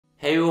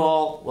Hey you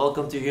all,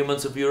 welcome to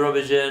Humans of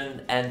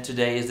Eurovision, and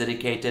today is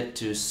dedicated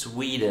to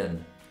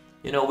Sweden.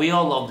 You know, we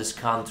all love this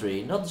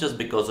country, not just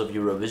because of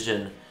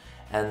Eurovision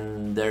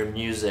and their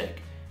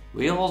music.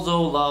 We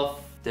also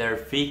love their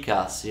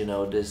fikas, you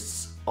know,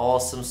 this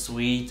awesome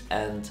sweet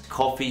and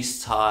coffee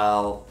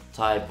style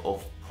type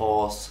of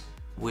pause.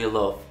 We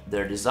love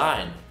their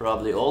design.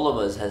 Probably all of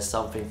us has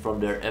something from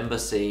their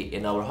embassy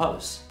in our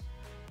house.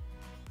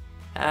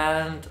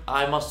 And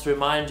I must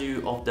remind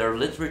you of their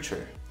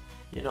literature.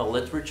 You know,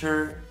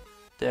 literature,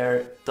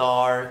 they're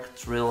dark,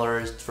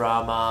 thrillers,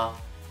 drama,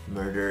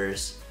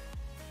 murders,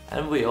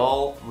 and we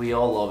all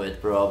love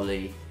it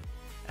probably.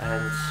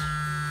 And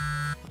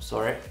I'm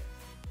sorry.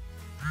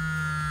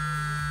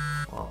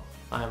 Well,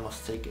 I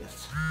must take it.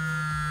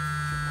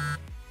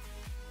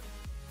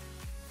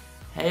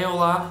 Hey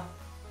Ola,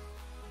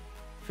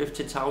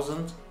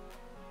 50,000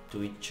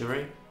 to eat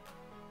cherry.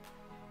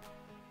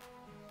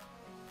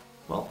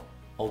 Well,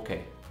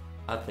 okay.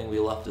 I think we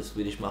love the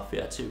Swedish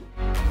Mafia too.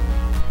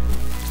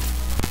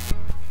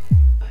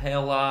 Hey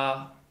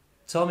Ola,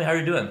 tell me how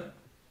you're doing.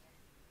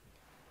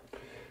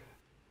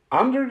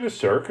 Under the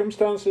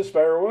circumstances,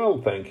 very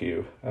well, thank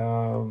you.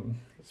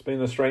 It's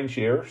been a strange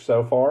year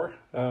so far,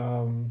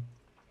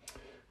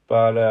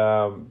 but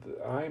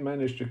I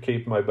managed to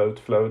keep my boat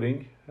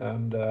floating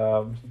and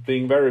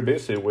being very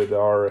busy with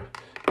our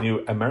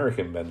new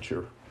American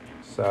venture.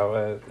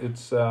 So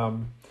it's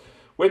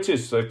which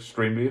is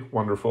extremely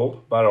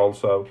wonderful, but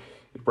also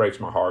it breaks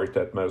my heart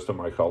that most of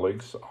my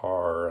colleagues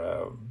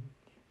are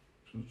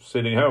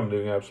sitting home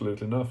doing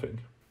absolutely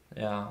nothing.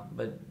 Yeah,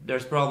 but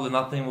there's probably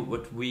nothing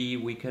what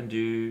we can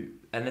do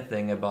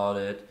anything about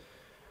it.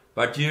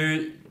 But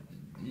you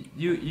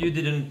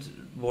didn't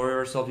worry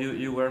yourself.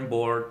 You weren't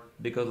bored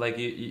because like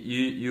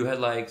you had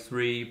like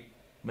 3,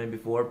 maybe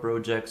 4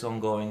 projects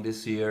ongoing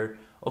this year.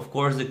 Of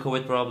course, the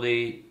COVID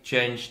probably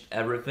changed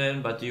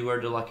everything, but you were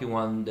the lucky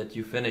one that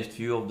you finished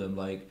few of them,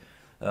 like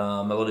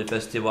Melody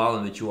Festival,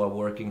 in which you are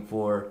working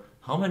for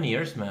how many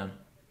years, man?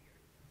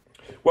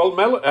 Well,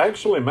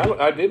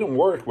 I didn't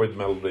work with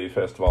Melody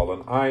Festival,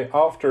 and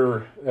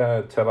after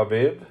Tel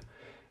Aviv,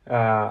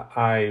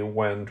 I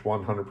went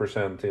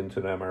 100%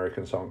 into the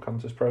American Song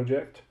Contest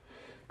project.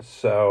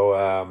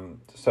 So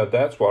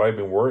that's what I've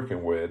been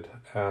working with,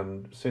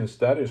 and since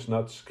that is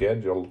not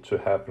scheduled to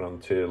happen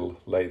until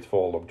late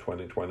fall of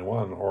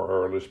 2021 or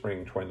early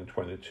spring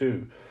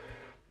 2022,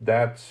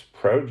 that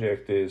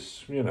project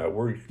is, you know,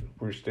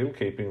 we're still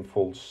keeping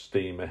full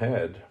steam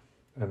ahead.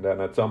 And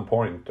then at some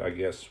point, I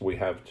guess we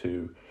have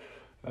to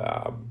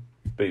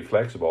be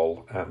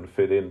flexible and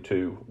fit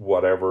into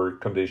whatever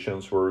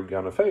conditions we're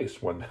going to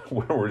face when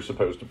we're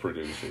supposed to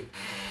produce it.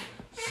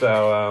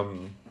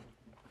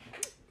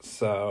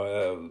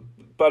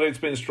 But it's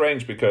been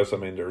strange because, I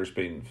mean, there's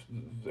been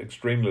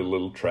extremely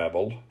little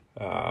travel.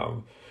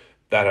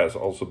 That has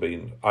also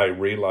been, I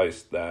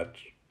realized that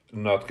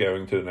not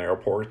going to an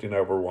airport in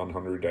over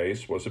 100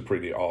 days was a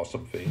pretty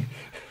awesome thing.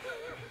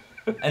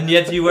 And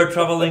yet you were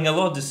traveling a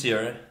lot this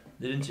year,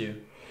 didn't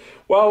you?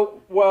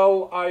 Well, we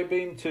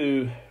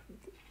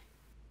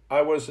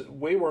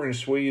were in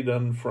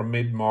Sweden from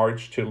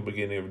mid-March till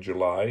beginning of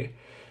July.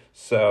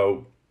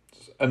 So,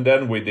 and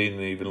then we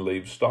didn't even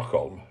leave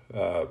Stockholm.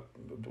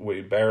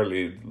 We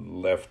barely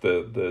left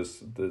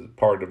the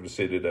part of the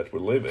city that we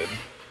live in.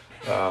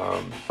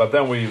 But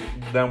then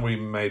we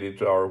made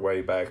it our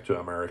way back to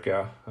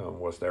America and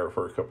was there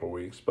for a couple of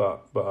weeks.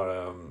 But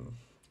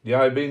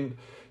yeah,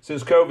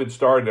 since COVID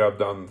started, I've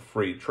done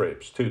 3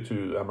 trips, 2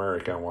 to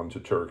America and 1 to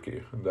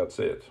Turkey, and that's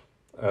it.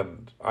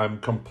 And I'm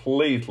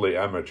completely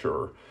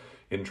amateur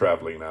in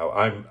traveling now.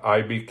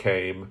 I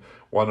became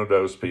one of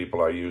those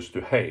people I used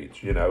to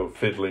hate, you know,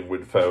 fiddling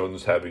with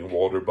phones, having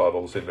water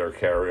bottles in their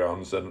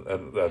carry-ons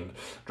and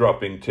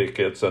dropping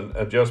tickets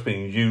and just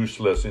being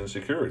useless in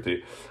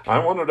security.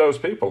 I'm one of those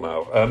people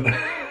now, and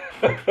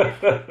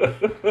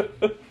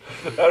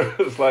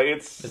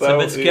it's a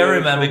bit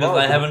scary, man, because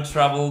I haven't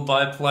traveled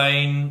by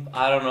plane,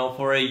 I don't know,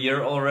 for a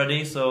year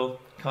already, so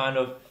kind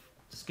of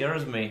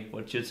scares me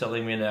what you're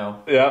telling me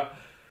now. Yeah,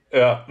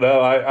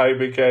 no, I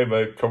became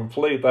a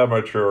complete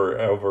amateur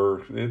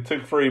it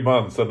took 3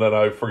 months, and then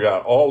I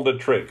forgot all the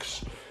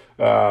tricks.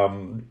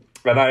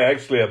 And I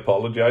actually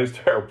apologized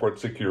to airport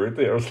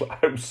security. I was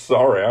like, I'm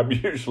sorry, I'm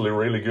usually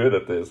really good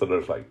at this. And I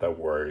was like, don't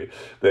worry,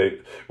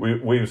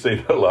 we've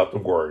seen a lot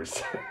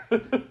worse.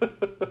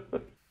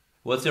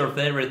 What's your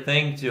favorite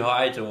thing to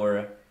hide,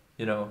 or,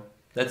 you know,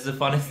 that's the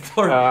funny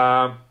story.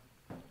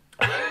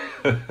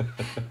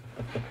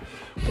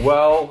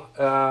 Well,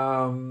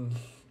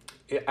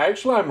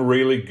 actually, I'm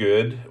really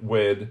good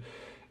with,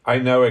 I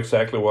know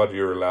exactly what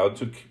you're allowed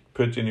to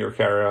put in your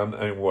carry-on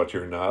and what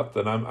you're not.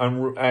 And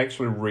I'm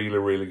actually really,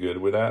 really good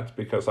with that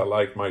because I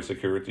like my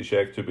security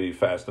check to be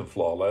fast and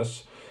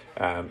flawless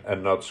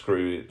and not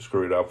screw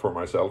it up for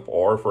myself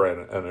or for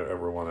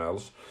everyone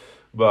else.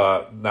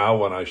 But now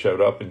when I showed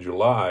up in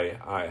July,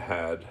 I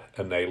had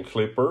a nail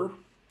clipper.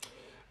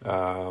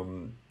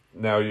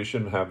 Now you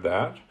shouldn't have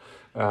that.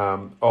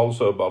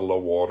 Also a bottle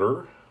of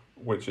water,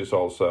 which is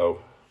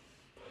also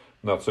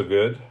not so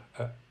good.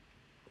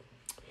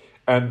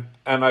 and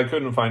I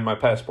couldn't find my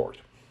passport,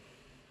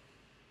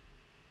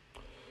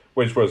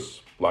 which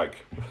was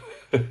like,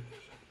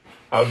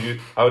 how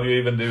do you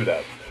even do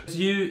that?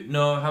 You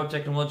know how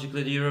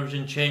technologically the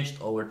Eurovision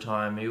changed over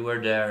time. You were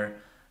there,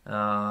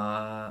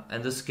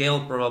 and the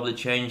scale probably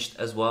changed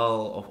as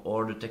well of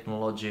all the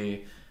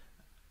technology.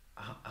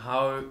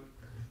 How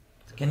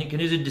can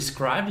you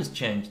describe this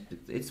change?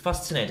 It's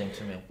fascinating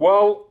to me.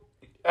 Well,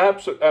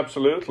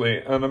 absolutely,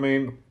 and I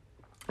mean,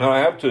 I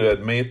have to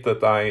admit that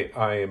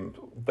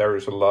there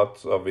is a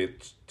lot of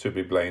it to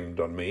be blamed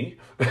on me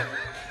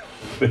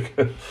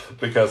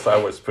because I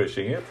was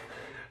pushing it.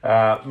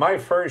 My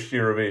first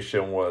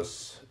Eurovision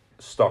was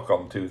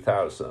Stockholm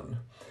 2000,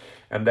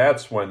 and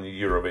that's when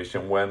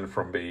Eurovision went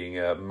from being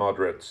a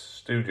moderate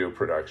studio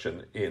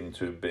production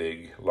into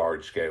big,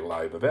 large-scale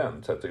live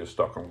event at the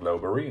Stockholm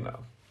Globe Arena.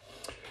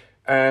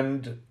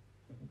 And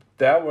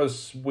that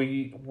was,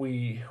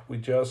 the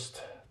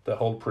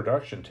whole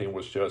production team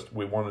was just,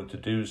 we wanted to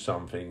do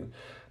something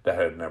that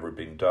had never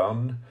been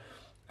done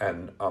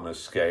and on a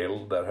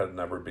scale that had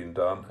never been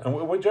done. And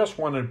we just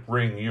wanted to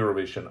bring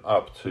Eurovision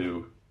up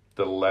to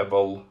the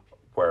level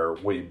where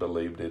we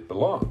believed it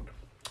belonged.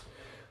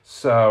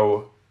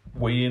 So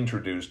we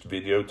introduced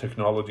video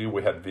technology.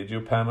 We had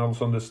video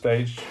panels on the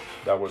stage.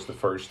 That was the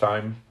first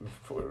time.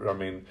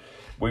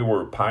 We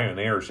were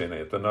pioneers in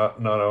it. And not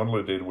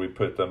only did we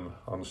put them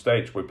on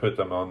stage, we put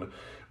them on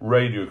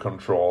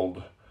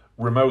radio-controlled,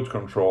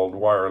 remote-controlled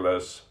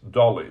wireless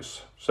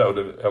dollies. So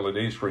the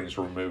LED screens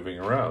were moving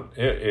around.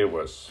 It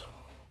was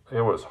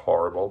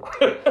horrible.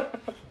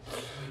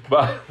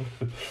 But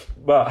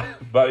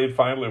it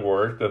finally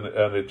worked,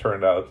 and it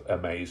turned out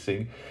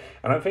amazing.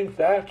 And I think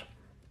that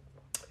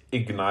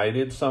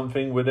ignited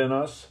something within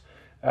us.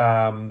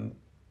 And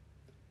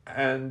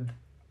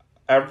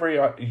every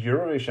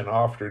Eurovision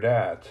after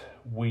that,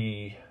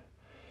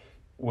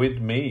 with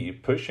me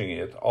pushing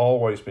it,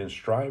 always been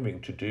striving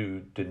to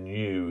do the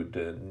new,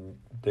 the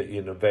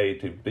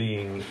innovative,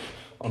 being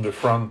on the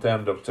front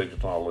end of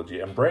technology,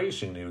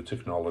 embracing new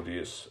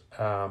technologies,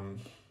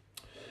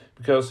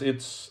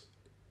 because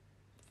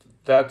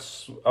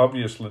that's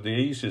obviously the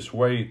easiest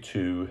way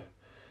to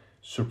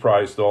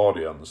surprise the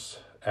audience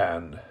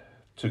and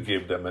to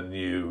give them a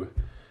new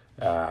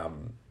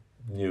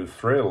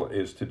thrill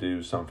is to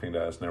do something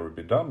that has never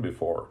been done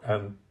before.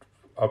 And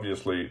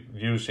obviously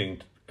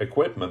using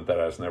equipment that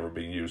has never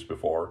been used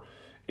before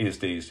is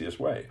the easiest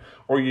way,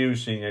 or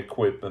using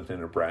equipment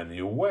in a brand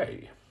new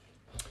way.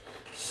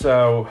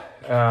 So,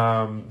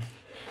 and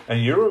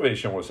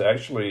Eurovision was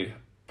actually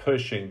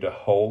pushing the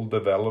whole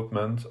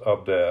development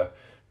of the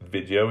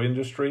video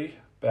industry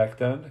back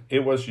then.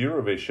 It was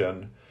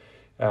Eurovision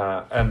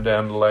and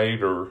then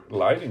later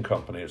lighting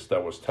companies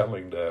that was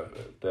telling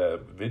the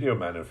video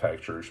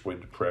manufacturers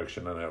with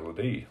projection and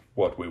LED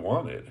what we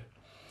wanted.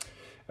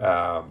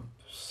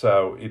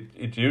 So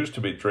it used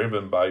to be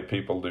driven by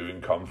people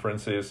doing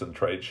conferences and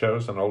trade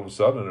shows, and all of a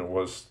sudden it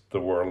was the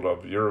world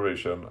of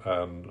Eurovision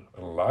and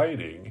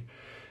lighting,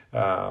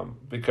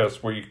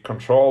 because we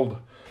controlled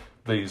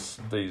these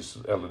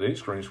LED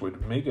screens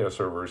with media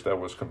servers that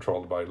was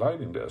controlled by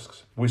lighting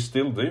discs. We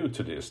still do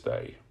to this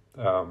day.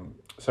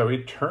 So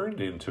it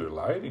turned into a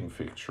lighting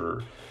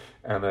fixture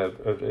and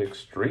an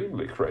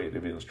extremely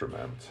creative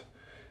instrument.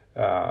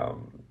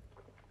 And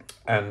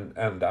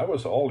that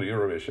was all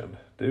Eurovision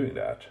doing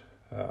that.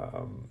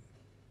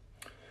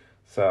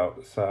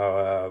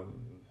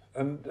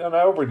 And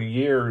over the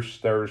years,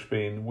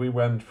 we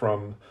went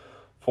from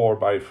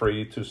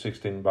 4:3 to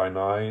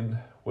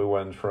 16:9. We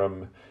went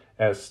from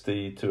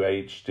SD to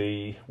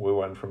HD. We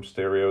went from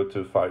stereo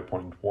to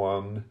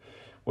 5.1.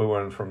 We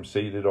went from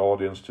seated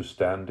audience to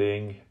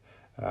standing.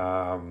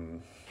 But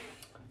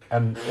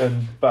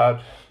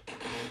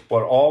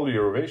what all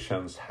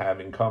Eurovisions have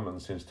in common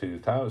since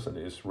 2000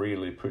 is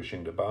really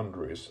pushing the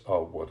boundaries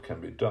of what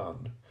can be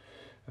done.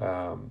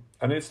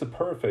 And it's the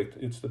perfect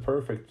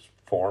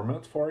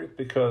format for it,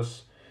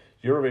 because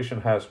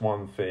Eurovision has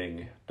one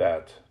thing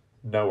that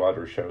no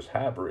other shows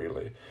have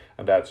really,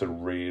 and that's a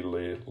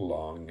really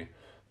long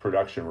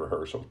production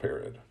rehearsal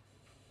period.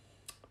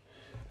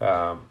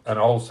 And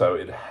also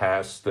it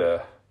has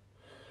the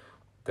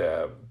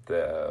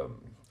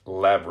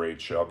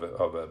leverage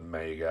of a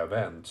mega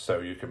event,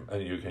 so you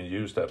can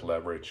use that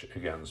leverage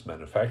against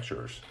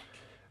manufacturers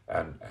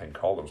and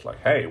call them like,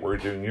 hey, we're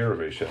doing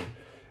Eurovision.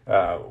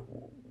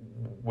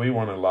 We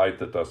want a light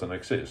that doesn't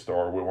exist,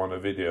 or we want a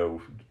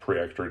video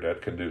projector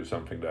that can do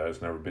something that has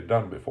never been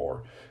done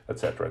before,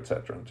 etc.,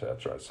 etc.,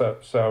 etc.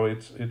 So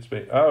it's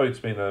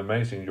been an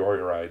amazing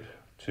joyride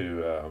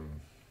to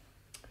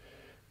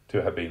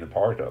have been a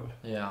part of.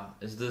 Yeah,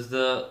 is this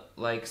the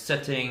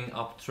setting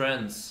up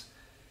trends?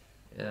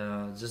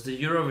 Just the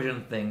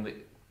Eurovision thing.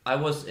 I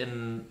was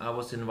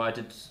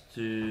invited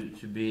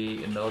to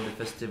be in the Adobe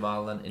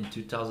festival, and in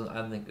 2000,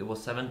 I think it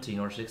was 17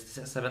 or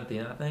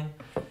 17, I think.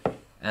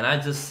 And I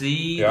just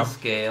see the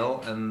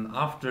scale, and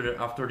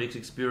after this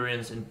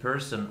experience in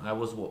person, I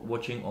was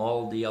watching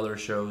all the other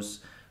shows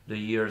the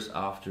years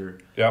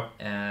after. Yep.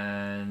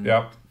 And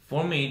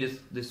for me,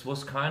 this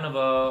was kind of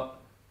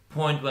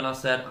point when I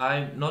said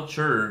I'm not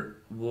sure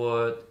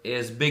what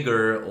is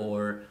bigger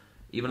or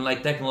even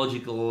like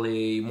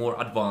technologically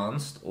more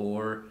advanced,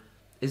 or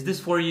is this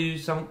for you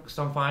some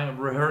kind of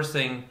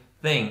rehearsing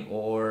thing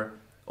or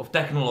of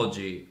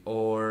technology,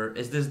 or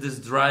is this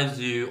drives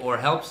you or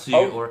helps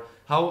you, or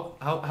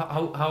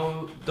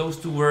how those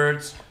two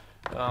words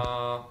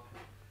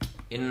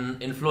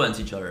influence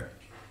each other?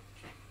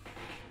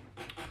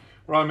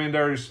 Well, I mean,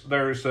 there's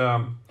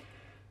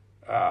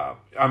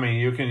I mean,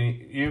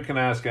 you can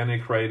ask any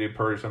creative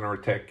person or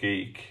tech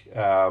geek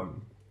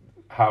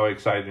how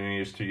exciting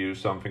it is to use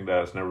something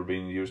that has never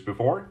been used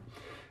before.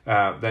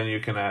 Then you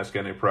can ask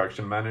any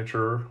production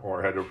manager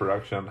or head of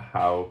production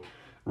how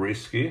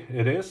risky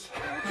it is.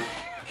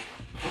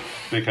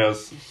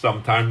 Because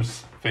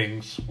sometimes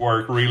things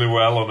work really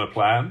well on a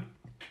plan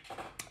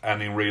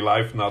and in real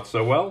life not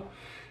so well.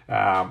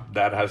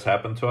 That has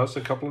happened to us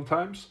a couple of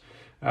times.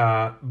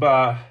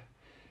 But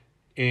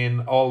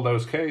in all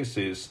those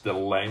cases, the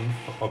length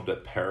of the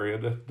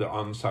period, the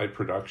on-site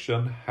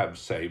production have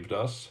saved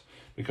us,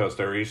 because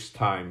there is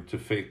time to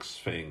fix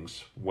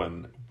things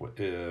when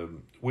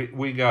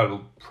we got a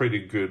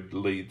pretty good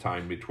lead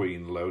time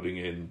between loading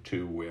in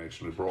to we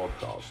actually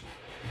broadcast.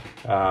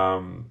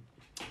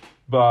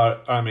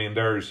 But I mean,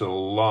 there's a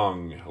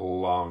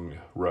long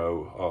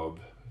row of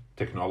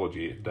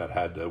technology that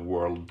had a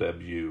world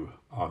debut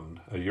on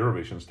a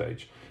Eurovision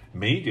stage.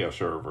 Media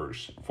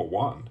servers, for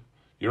one.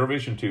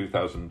 Eurovision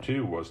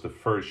 2002 was the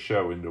first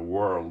show in the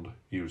world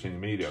using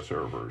media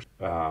servers.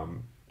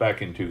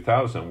 Back in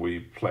 2000,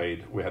 we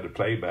had a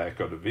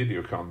playback of the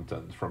video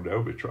content from the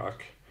Adobe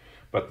truck,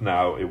 but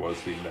now it was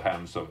in the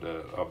hands of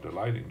the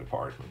lighting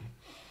department.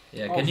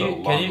 Yeah, can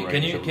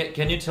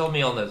you tell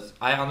me on this?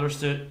 I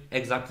understood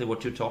exactly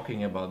what you're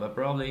talking about, but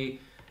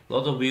probably a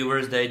lot of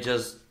viewers, they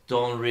just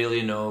don't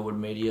really know what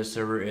media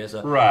server is.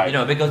 Right. You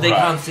know, because they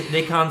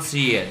can't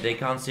see it. They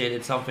can't see it.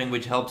 It's something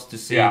which helps to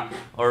see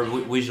or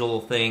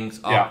visual things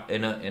up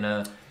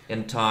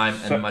in time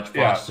and much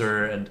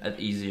faster and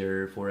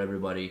easier for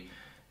everybody.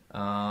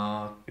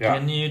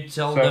 Can you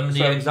tell them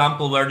the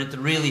example where it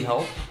really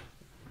helped?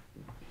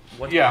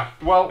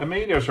 Well, a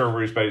media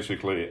server is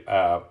basically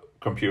a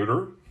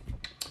computer,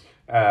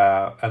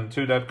 and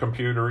to that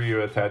computer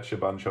you attach a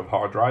bunch of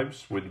hard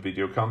drives with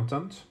video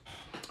content.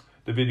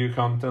 The video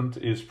content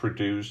is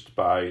produced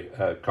by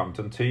a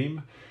content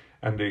team,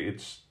 and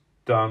it's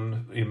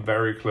done in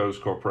very close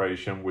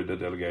cooperation with the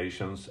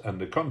delegations and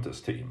the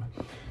contest team.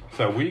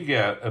 So we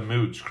get a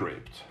mood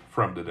script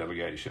from the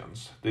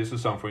delegations. This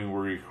is something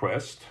we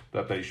request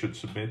that they should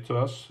submit to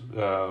us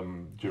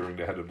during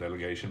the head of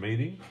delegation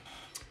meeting,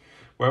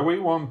 where we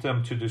want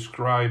them to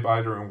describe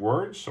either in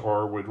words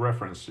or with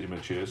reference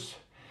images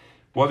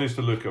what is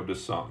the look of the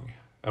song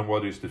and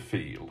what is the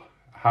feel.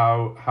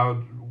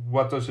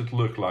 What does it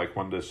look like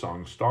when the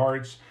song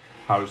starts?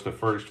 How is the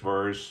first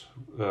verse,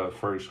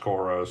 first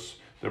chorus,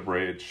 the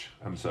bridge,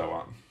 and so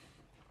on.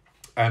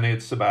 And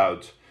it's the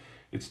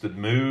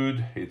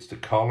mood, it's the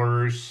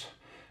colors,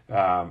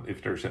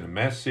 if there's any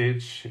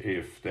message,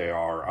 if they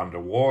are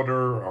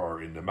underwater or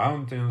in the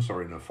mountains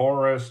or in the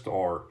forest,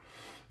 or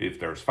if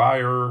there's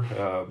fire,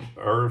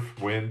 earth,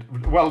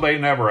 wind. Well, they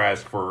never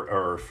ask for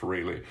earth,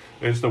 really.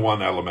 It's the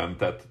one element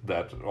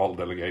that all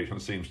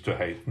delegations seems to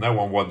hate. No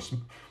one wants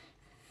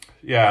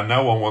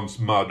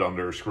mud on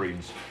their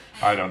screens.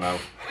 I don't know.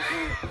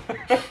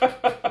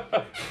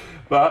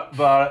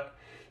 but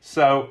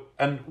so,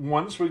 and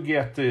once we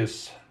get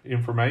this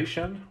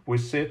information, we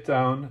sit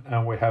down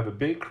and we have a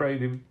big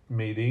creative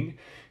meeting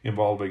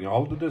involving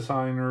all the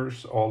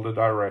designers, all the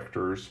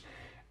directors,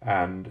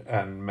 and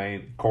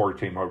main core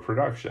team of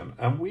production,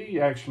 and we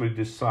actually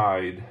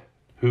decide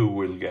who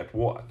will get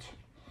what.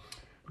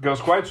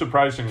 Because quite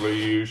surprisingly,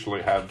 you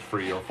usually have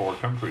 3 or 4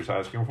 countries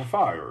asking for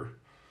fire.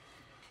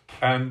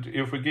 And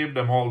if we give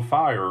them all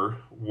fire,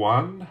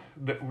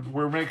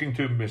 we're making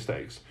 2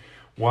 mistakes.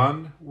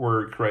 1,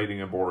 we're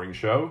creating a boring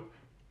show.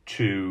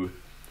 2,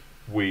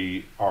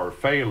 we are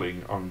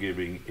failing on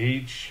giving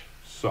each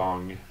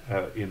song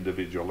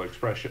individual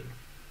expression.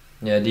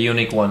 Yeah, the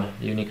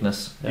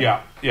uniqueness.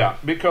 Yeah,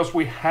 because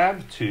we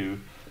have to,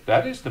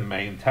 that is the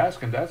main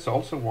task, and that's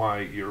also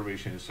why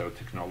Eurovision is so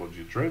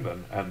technology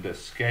driven and the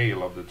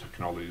scale of the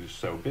technology is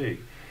so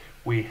big.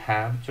 We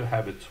have to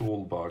have a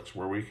toolbox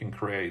where we can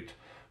create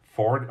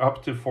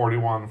up to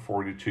 41,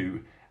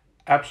 42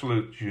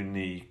 absolute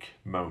unique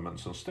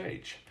moments on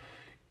stage.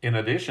 In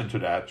addition to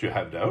that, you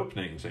have the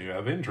openings and you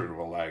have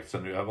interval acts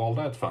and you have all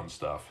that fun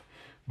stuff.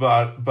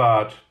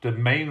 But the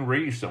main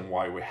reason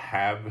why we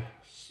have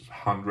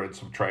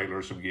hundreds of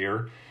trailers of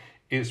gear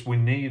is we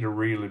need a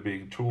really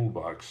big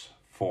toolbox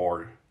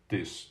for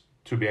this,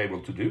 to be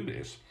able to do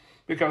this,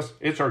 because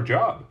it's our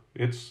job.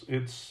 It's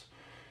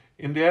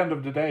in the end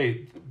of the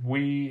day,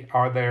 we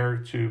are there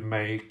to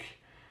make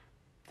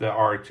the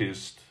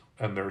artist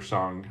and their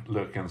song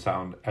look and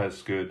sound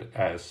as good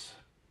as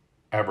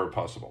ever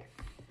possible.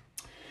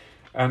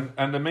 And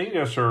the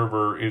media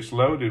server is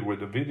loaded with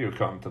the video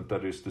content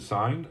that is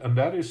designed, and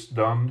that is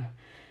done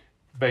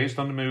based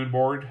on the mood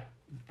board,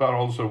 but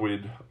also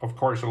with, of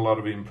course, a lot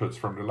of inputs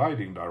from the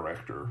lighting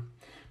director,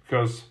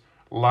 because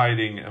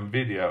lighting and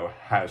video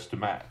has to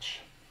match.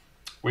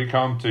 We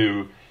can't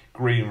do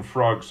green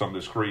frogs on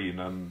the screen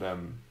and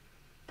then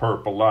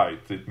purple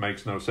light. It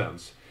makes no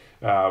sense.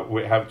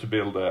 We have to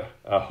build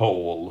a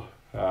whole.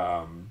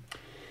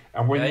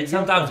 And when it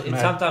sometimes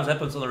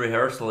happens on a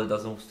rehearsal. It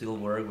doesn't still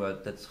work,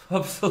 but that's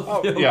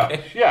absolutely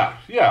okay. Yeah.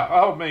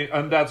 I mean,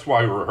 and that's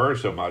why we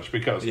rehearse so much,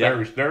 because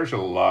there's a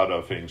lot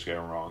of things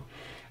going wrong.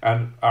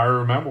 And I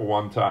remember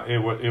one time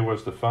it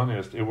was the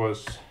funniest. It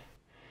was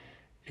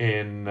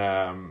in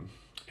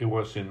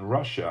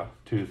Russia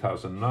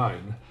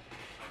 2009,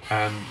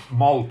 and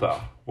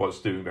Malta was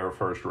doing their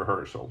first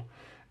rehearsal,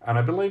 and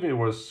I believe it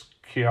was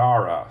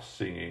Chiara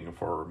singing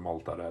for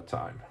Malta that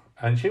time.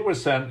 And she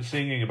was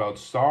singing about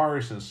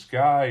stars and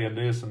sky and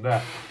this and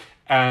that.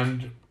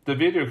 And the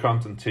video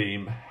content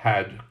team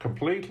had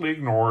completely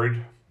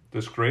ignored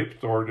the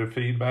script or the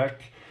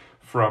feedback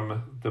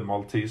from the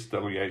Maltese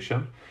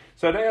delegation.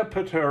 So they had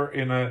put her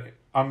in a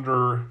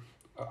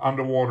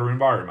underwater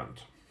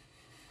environment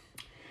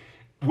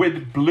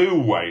with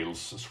blue whales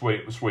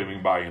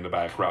swimming by in the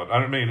background.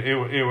 I mean,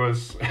 it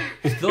was...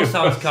 It still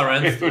sounds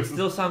current. It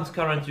still sounds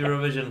current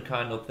Eurovision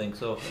kind of thing,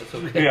 so it's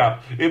okay. Yeah,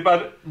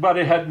 but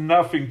it had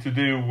nothing to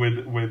do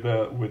with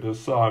the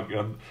song.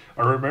 And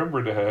I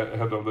remember the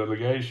head of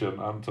delegation,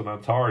 Anton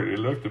Atari,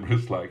 looked at me and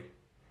was like,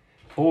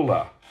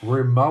 Ola,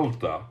 we're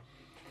Malta,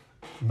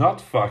 not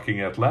fucking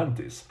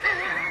Atlantis.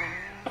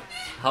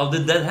 How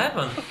did that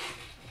happen?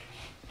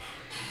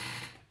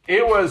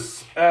 It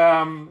was...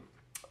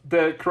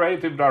 the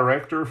creative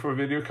director for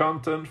video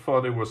content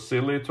thought it was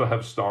silly to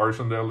have stars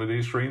on the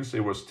LED screens.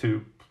 It was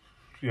too,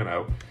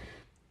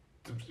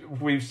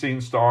 we've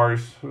seen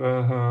stars.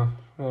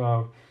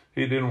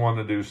 He didn't want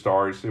to do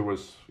stars. It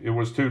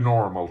was too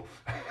normal.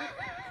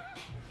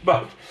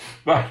 but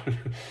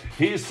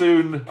he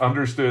soon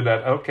understood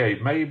that, okay,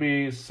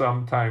 maybe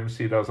sometimes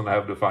he doesn't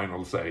have the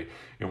final say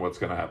in what's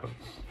going to happen.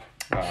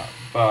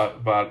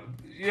 But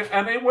yeah,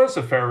 and it was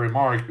a fair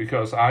remark,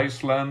 because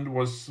Iceland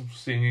was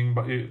singing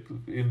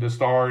in the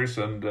stars,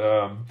 and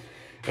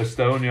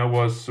Estonia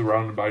was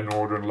surrounded by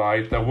Northern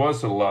Light. There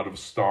was a lot of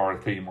star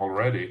theme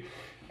already.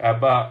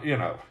 But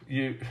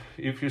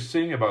if you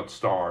sing about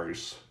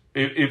stars,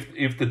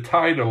 if the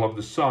title of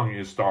the song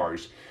is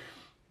stars,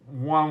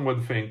 one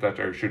would think that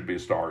there should be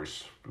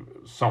stars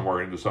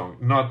somewhere in the song,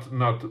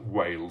 not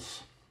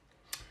whales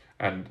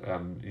and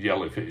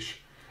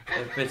jellyfish.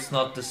 If it's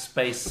not the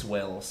space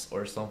whales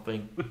or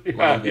something.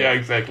 Yeah,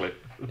 exactly.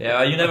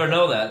 Yeah, you never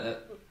know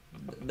that.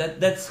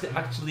 That's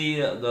actually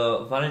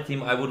the funny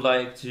theme I would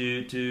like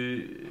to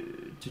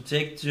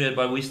take to it.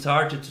 But we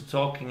started to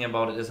talking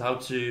about it,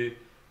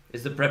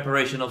 is the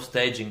preparation of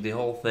staging, the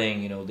whole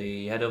thing.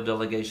 The head of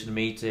delegation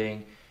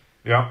meeting.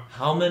 Yeah.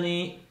 How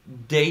many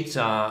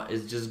data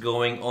is just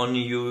going on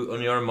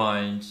your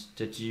mind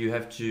that you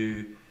have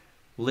to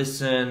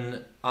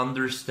listen,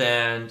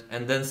 understand,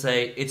 and then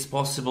say it's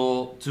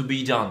possible to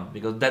be done?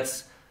 Because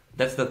that's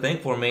the thing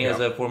for me as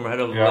a former head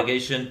of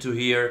delegation, to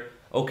hear,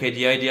 okay,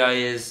 the idea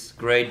is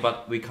great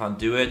but we can't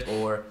do it,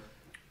 or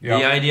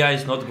the idea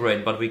is not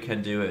great but we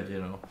can do it.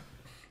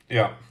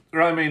 Yeah,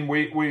 I mean,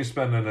 we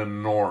spend an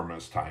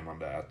enormous time on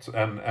that,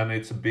 and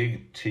it's a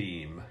big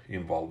team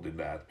involved in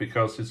that,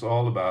 because it's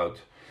all about,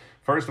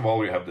 first of all,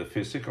 we have the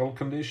physical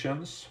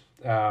conditions.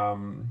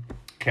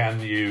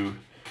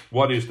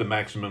 What is the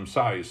maximum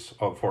size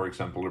of, for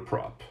example, a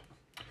prop?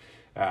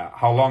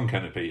 How long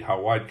can it be?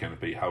 How wide can it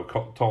be? How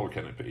tall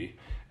can it be?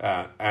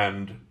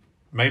 And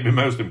maybe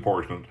most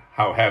important,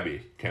 how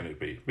heavy can it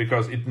be?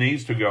 Because it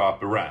needs to go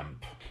up a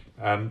ramp.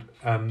 And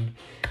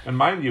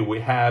mind you, we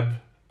have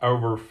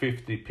over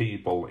 50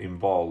 people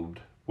involved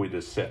with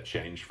a set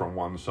change from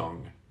one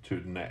song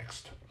to the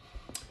next.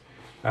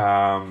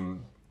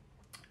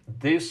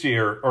 This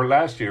year or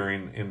last year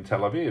in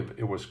Tel Aviv,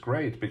 it was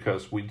great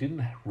because we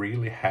didn't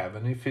really have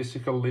any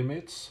physical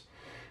limits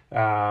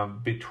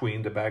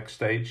between the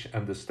backstage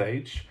and the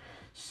stage,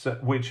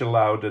 which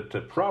allowed that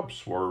the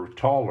props were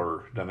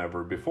taller than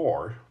ever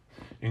before,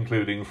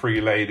 including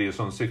 3 ladies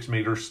on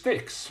 6-meter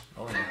sticks.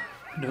 Oh,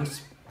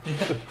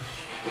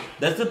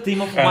 that's the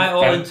theme of my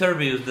all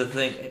interviews. The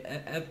thing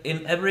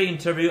in every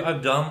interview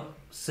I've done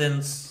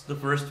since the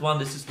first one,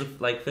 this is the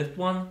 5th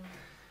one.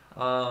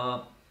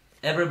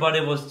 Everybody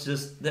was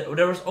just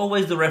there was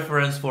always the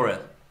reference for it.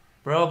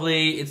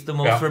 Probably it's the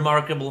most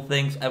remarkable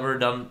things ever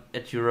done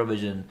at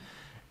Eurovision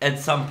at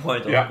some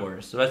point, of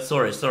course. So that's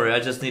sorry. I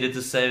just needed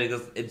to say,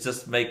 because it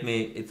just make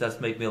me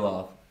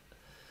laugh.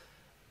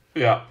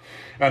 Yeah,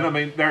 and I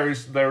mean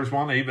there's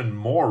one even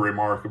more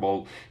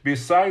remarkable.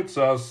 Besides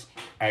us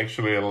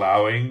actually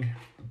allowing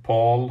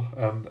Paul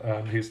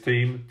and his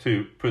team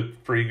to put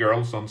 3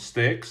 girls on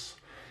sticks,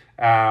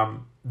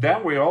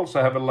 then we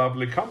also have a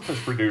lovely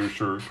contest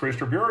producer,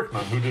 Christer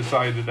Björkman, who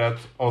decided that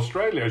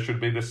Australia should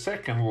be the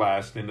second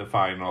last in the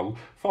final,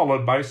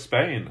 followed by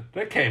Spain.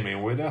 They came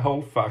in with a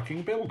whole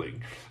fucking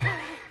building.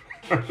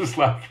 It's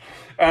like,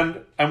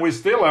 and we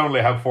still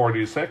only have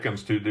 40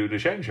 seconds to do the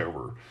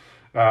changeover.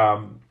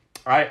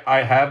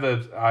 I have a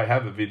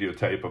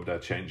videotape of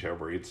that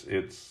changeover.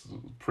 It's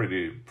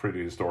pretty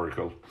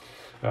historical,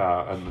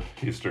 and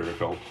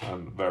hysterical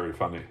and very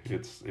funny.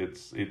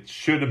 It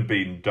shouldn't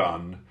been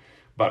done,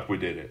 but we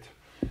did it.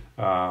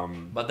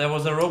 But there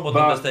was a robot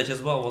on the stage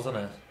as well, wasn't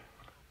it?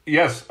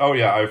 Yes. Oh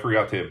yeah, I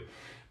forgot him.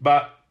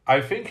 But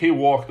I think he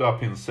walked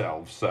up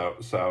himself.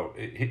 So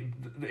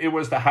it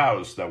was the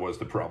house that was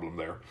the problem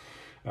there.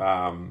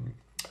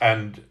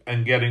 And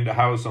getting the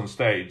house on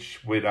stage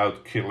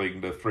without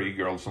killing the 3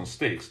 girls on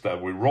sticks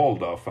that we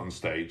rolled off on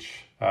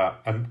stage.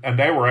 And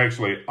they were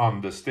actually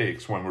on the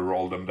sticks when we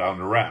rolled them down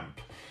the ramp.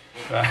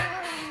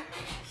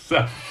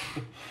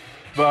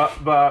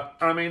 But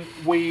I mean,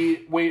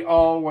 we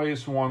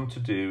always want to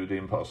do the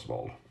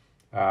impossible.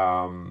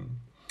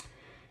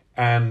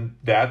 And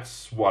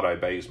that's what I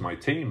base my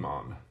team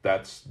on.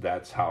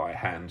 That's how I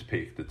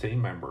handpick the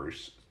team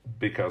members,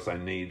 because I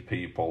need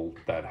people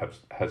that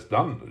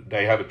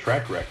they have a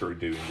track record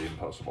doing the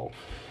impossible.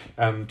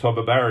 And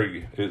Tobbe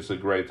Berg is a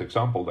great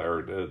example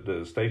there,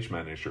 the stage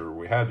manager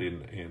we had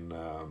in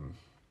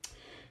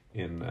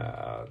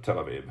Tel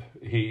Aviv.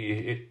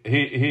 He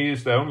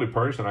is the only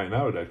person I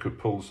know that could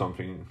pull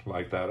something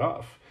like that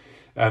off.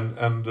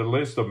 And the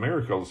list of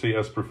miracles he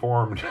has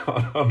performed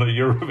on the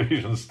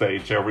Eurovision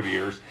stage over the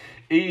years,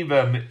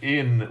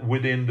 even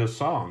within the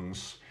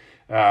songs,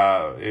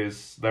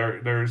 is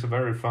there's a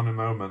very funny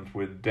moment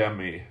with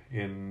Demi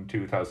in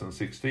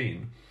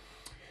 2016.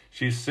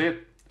 She's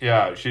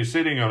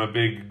sitting on a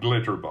big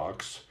glitter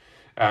box,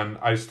 and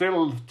I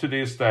still to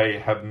this day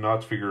have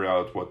not figured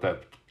out what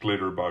that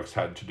glitter box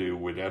had to do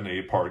with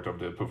any part of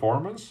the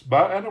performance.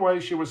 But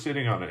anyway, she was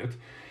sitting on it.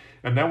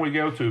 And then we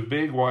go to a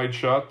big wide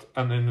shot,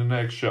 and in the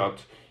next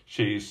shot,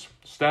 she's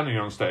standing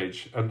on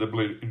stage, and the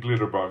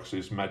glitter box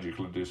is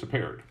magically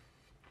disappeared.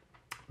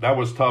 That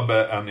was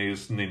Tobbe and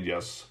his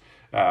ninjas,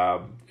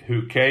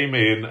 who came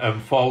in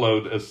and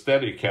followed a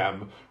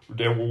Steadicam.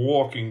 They were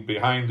walking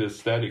behind the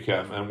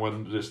Steadicam, and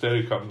when the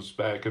Steady comes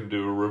back and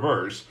do a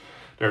reverse,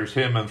 there's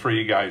him and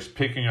 3 guys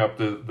picking up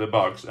the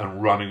box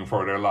and running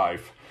for their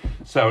life.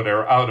 So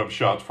they're out of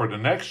shot for the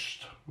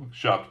next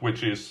shot,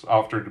 which is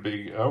after the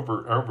big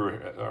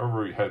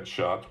overhead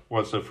shot,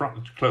 was a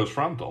close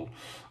frontal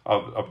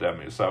of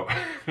Demi. So,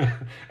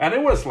 and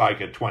it was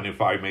like a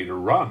 25-meter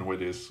run with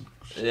this.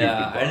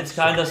 Yeah, and it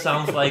kind of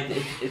sounds like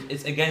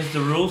it's against the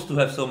rules to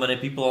have so many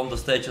people on the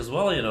stage as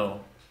well, you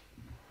know.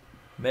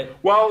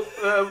 Well,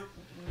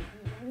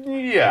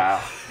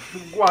 yeah,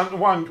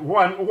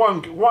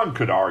 one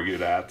could argue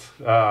that.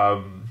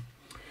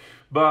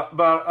 But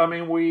I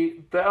mean,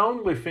 the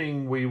only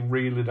thing we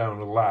really don't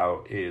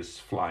allow is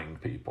flying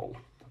people.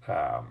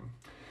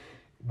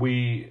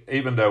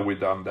 Even though we've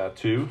done that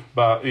too,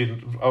 but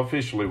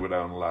officially we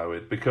don't allow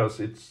it because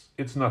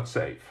it's not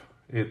safe.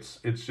 It's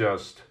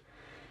just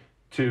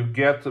to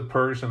get the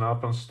person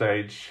up on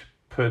stage,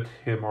 put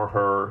him or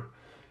her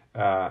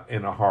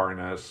in a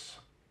harness,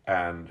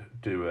 and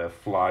do a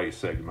fly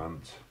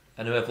segment.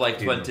 And we have like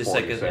 20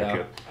 seconds.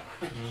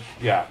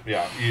 Yeah.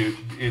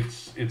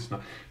 It's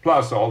not.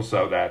 Plus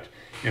also that,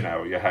 you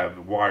know, you have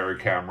wire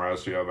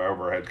cameras, you have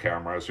overhead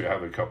cameras, you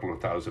have a couple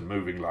of thousand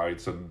moving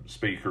lights and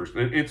speakers.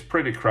 It's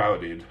pretty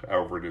crowded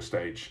over the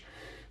stage.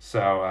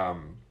 So,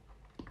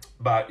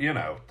 but you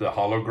know,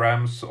 all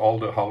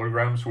the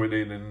holograms we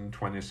did in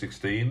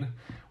 2016,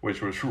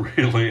 which was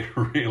really,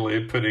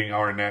 really putting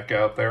our neck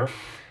out there,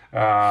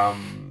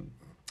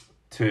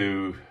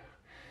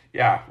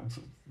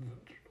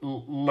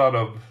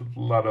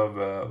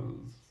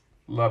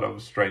 lot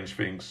of strange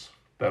things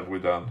that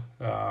we've done,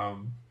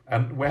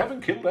 and we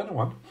haven't killed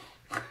anyone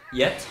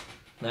yet.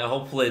 Now,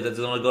 hopefully, that's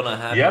not gonna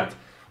happen. Yet,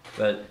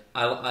 but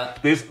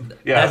that's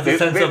the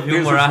sense of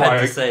humor I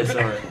had to say.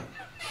 Sorry.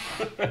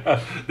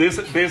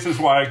 This is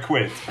why I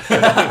quit.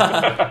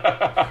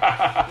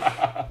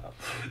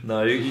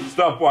 No, you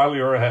stop while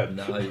you're ahead.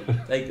 No,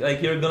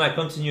 like you're gonna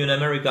continue in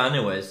America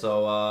anyway.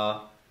 So,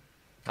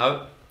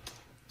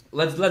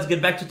 let's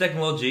get back to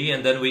technology,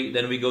 and then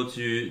we go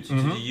to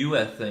the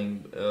US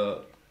thing.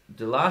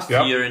 The last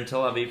year in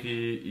Tel Aviv,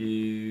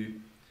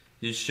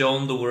 you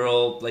shown the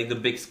world like the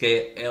big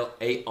scale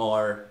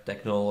AR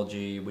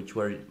technology which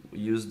were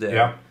used there.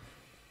 Yeah.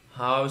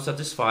 How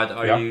satisfied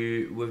are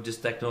you with this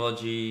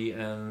technology,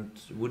 and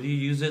would you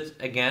use it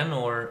again,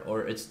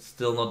 or it's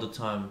still not the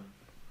time?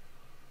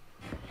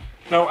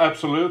 No,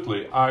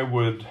 absolutely. I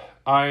would.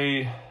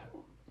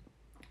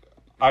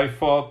 I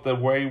thought the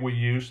way we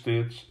used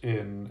it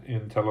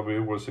in Tel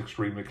Aviv was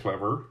extremely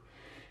clever,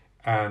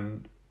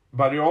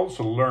 but you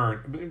also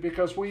learned,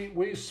 because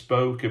we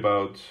spoke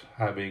about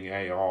having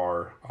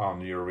AR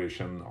on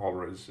Eurovision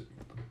already.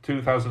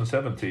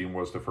 2017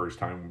 was the first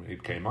time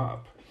it came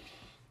up,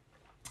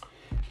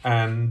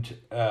 and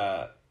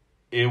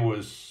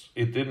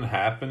it didn't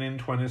happen in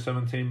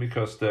 2017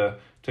 because the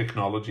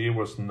technology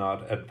was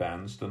not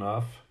advanced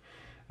enough.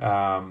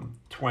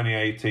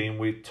 2018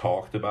 we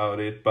talked about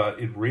it, but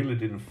it really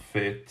didn't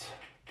fit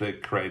the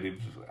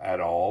creative at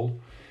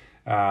all.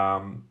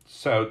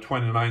 So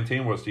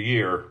 2019 was the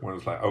year when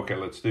it's like, okay,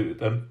 let's do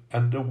it.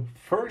 And the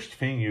first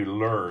thing you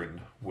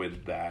learn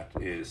with that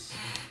is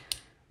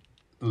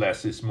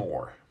less is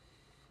more.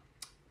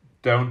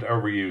 Don't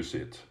overuse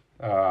it.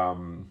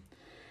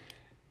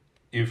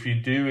 If you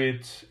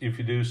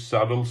do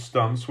subtle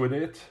stunts with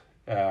it,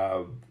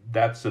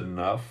 that's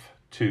enough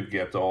to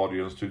get the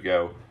audience to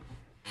go,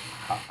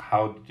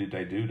 how did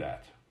they do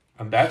that?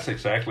 And that's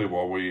exactly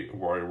what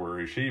we're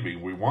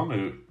achieving. We want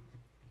to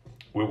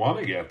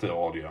get the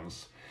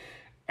audience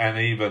and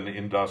even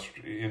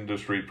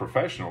industry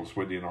professionals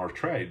within our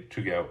trade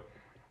to go,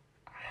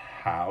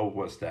 how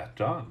was that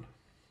done?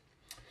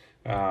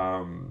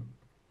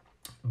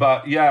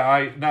 But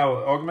yeah, now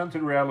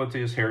augmented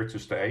reality is here to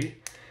stay.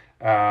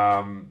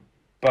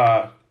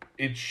 But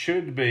it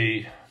should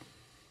be,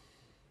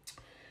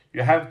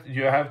 you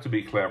have to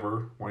be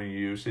clever when you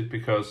use it,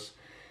 because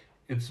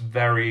it's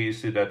very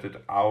easy that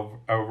it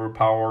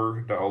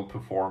overpower the whole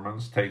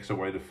performance, takes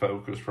away the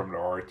focus from the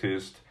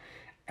artist,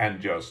 and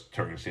just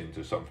turns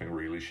into something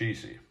really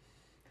cheesy.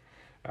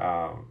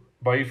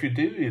 But if you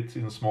do it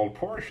in small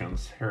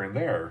portions here and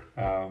there,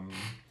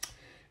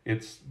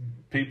 it's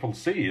people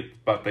see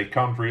it, but they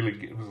can't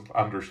really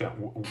understand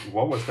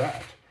what was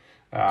that.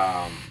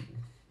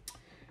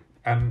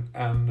 And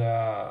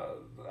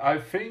I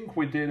think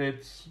we did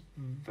it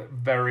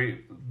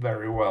very,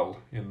 very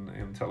well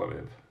in Tel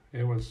Aviv.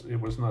 It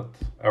was not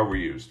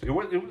overused. It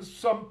was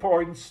some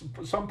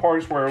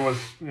parts where it was,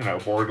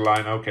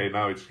 borderline. Okay,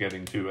 now it's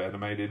getting too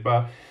animated,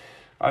 but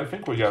I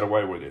think we got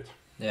away with it.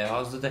 Yeah,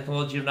 how's the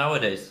technology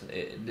nowadays?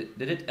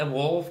 Did it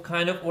evolve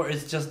kind of, or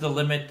is it just the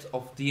limit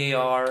of the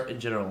AR in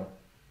general?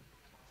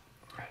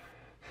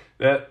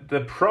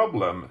 The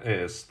problem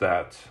is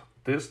that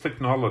this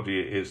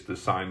technology is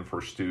designed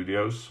for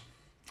studios,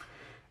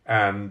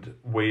 and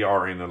we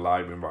are in a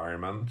live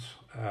environment.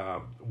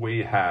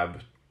 We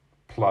have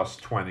plus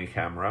 20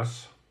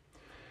 cameras,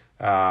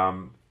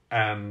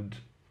 and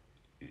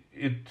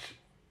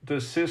the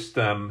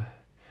system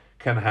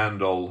can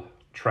handle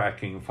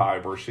tracking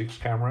 5 or 6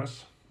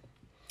 cameras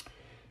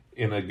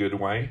in a good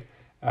way.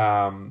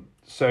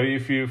 So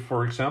if you,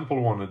 for example,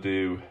 want to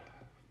do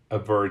a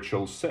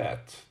virtual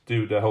set,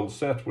 do the whole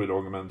set with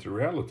augmented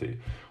reality,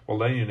 well,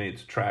 then you need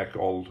to track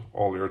all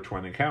your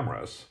 20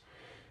 cameras.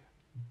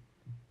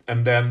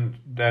 And then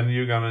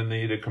you're gonna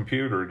need a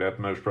computer that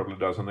most probably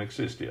doesn't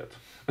exist yet.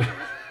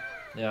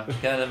 Yeah,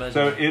 can't imagine.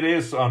 So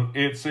it's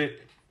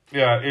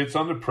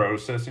on the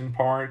processing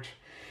part,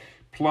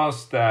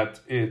 plus that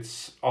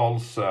it's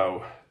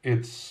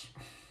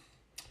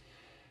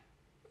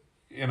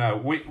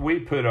we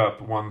put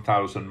up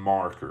 1,000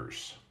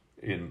 markers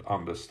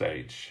on the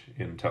stage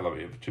in Tel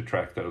Aviv to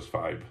track those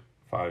five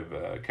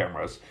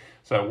cameras.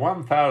 So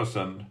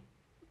 1,000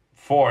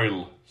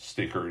 foil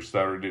stickers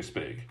that are this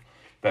big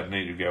that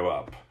need to go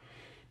up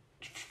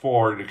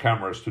for the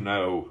cameras to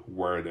know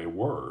where they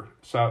were.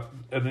 So,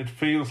 and it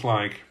feels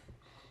like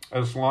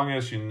as long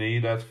as you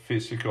need that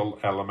physical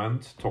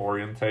element to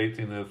orientate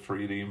in a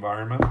 3D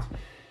environment,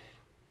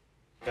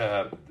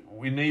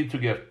 we need to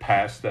get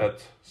past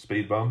that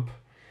speed bump,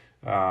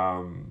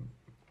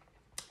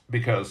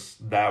 because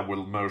that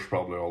will most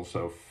probably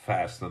also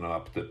fasten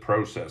up the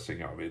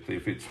processing of it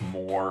if it's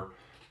more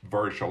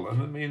virtual.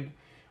 And I mean,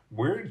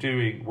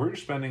 we're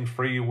spending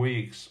 3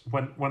 weeks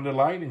when the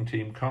lighting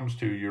team comes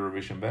to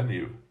Eurovision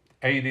venue,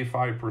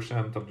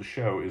 85% of the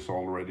show is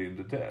already in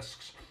the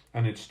desks,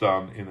 and it's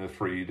done in a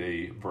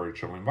 3D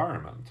virtual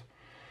environment.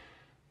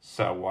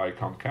 So why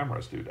can't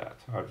cameras do that?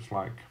 I was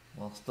like,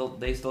 well,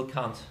 they still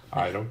can't.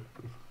 I don't.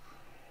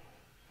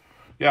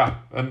 Yeah,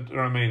 and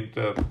I mean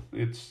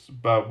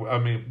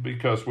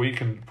because we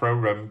can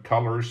program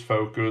colors,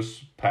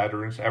 focus,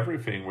 patterns,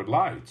 everything with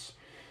lights.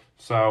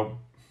 So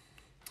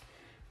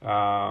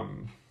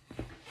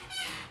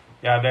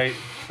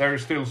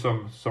there's still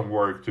some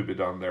work to be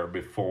done there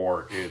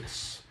before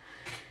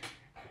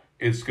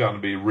it's gonna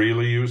be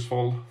really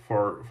useful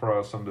for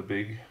us on the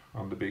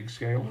big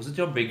scale. Was it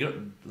your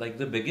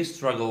the biggest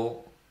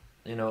struggle?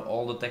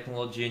 All the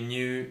technology,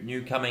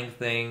 new coming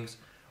things,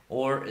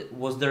 or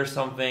was there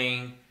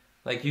something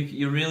like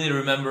you really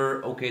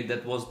remember? Okay,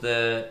 that was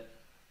the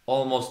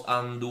almost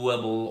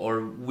undoable,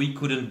 or we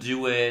couldn't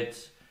do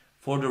it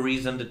for the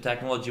reason the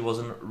technology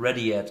wasn't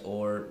ready yet,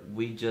 or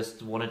we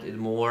just wanted it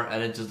more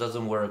and it just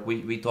doesn't work.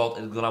 We thought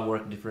it's gonna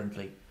work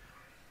differently.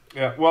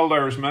 Yeah, well,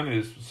 there's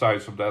many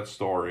sides of that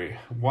story.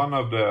 One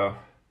of the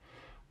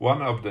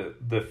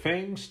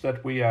things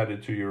that we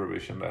added to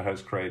Eurovision that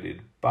has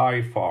created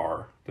by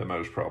far the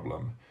most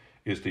problem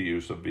is the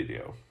use of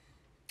video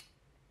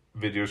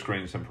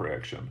screens and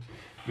projection,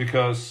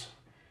 because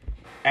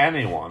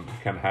anyone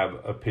can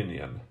have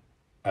opinion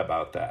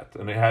about that,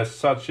 and it has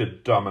such a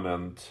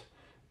dominant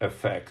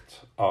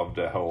effect of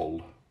the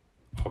whole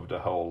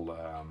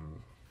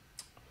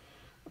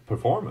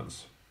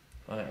performance.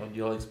 Of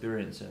your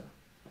experience, yeah.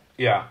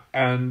 Yeah,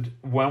 and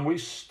when we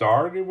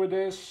started with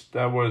this,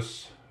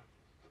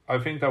 I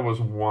think that was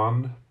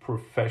one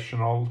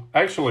professional.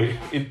 Actually,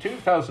 in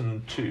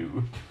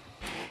 2002,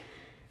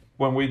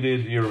 when we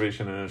did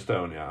Eurovision in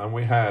Estonia, and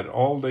we had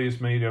all these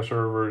media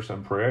servers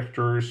and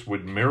projectors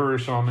with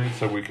mirrors on it,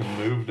 so we can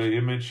move the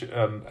image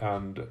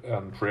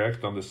and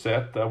project on the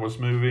set that was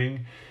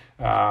moving.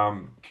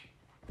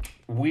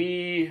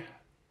 We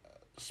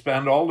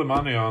spent all the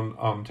money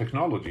on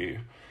technology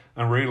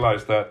and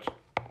realized that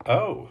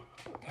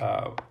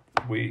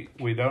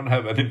we don't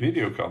have any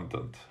video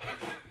content.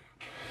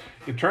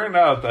 It turned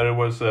out that it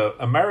was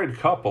a married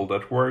couple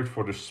that worked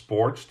for the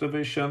sports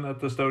division at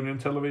Estonian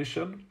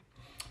television.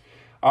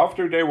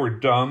 After they were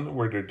done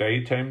with their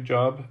daytime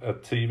job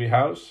at TV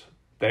House,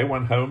 they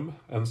went home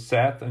and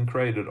sat and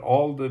created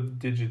all the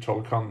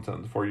digital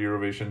content for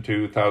Eurovision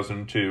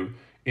 2002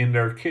 in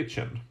their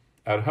kitchen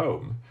at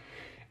home.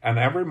 And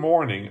every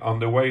morning on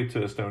the way to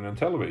Estonian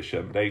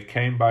television, they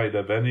came by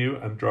the venue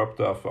and dropped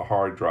off a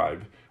hard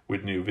drive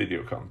with new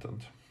video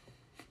content.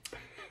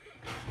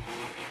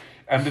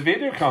 And the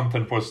video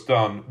content was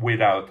done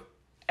without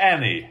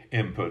any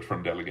input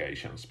from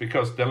delegations,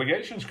 because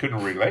delegations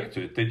couldn't relate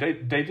to it. They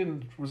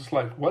didn't, it was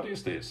like, what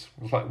is this?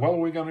 It was like, well,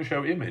 we're going to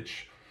show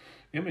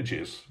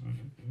images,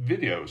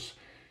 videos.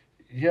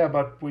 Yeah,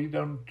 but we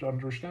don't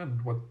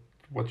understand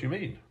what you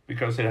mean,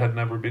 because it had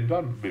never been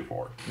done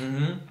before.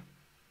 Mm-hmm.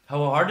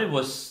 How hard it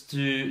was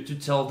to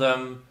tell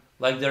them,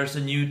 like, there's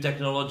a new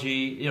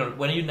technology, you know,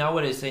 when you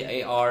nowadays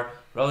say AR,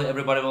 probably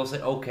everybody will say,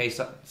 okay,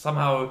 so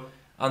somehow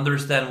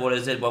understand what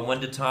is it, but when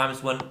the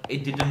times when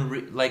it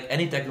didn't like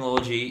any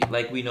technology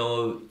like we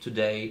know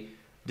today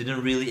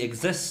didn't really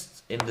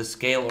exist in the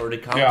scale, or the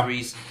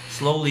countries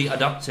slowly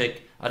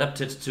adapted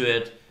to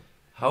it,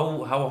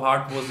 how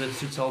hard was it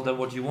to tell them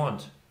what you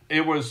want?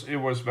 It was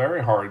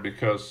very hard,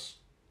 because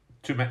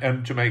to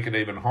make it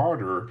even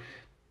harder,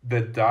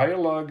 the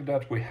dialogue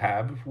that we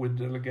have with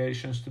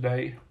delegations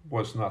today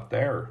was not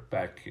there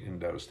back in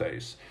those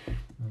days.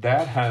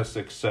 That has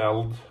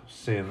excelled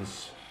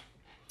since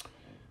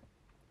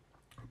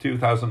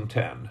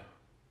 2010,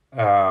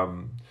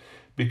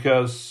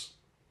 because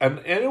and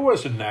it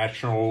was a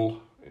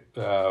natural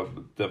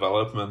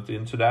development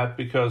into that,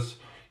 because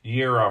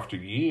year after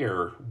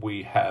year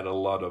we had a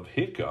lot of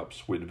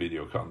hiccups with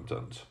video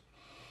content.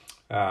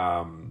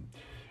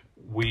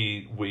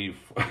 We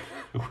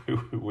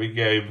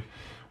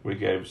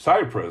gave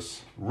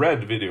Cyprus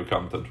red video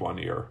content one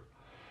year.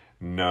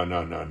 No,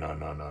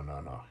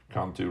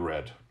 can't do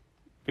red,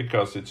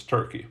 because it's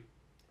Turkey,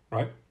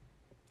 right?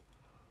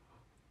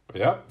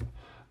 Yeah,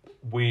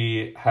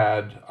 we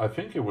had, I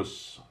think it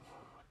was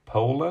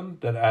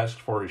Poland that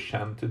asked for a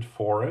enchanted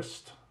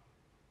forest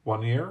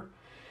one year,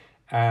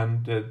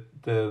 and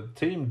the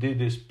team did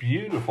this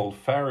beautiful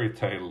fairy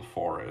tale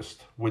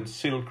forest with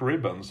silk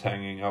ribbons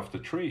hanging off the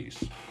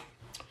trees.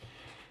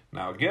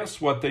 Now,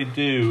 guess what they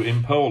do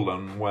in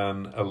Poland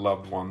when a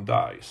loved one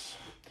dies?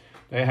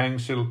 They hang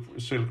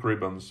silk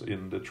ribbons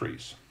in the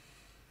trees.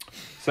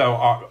 So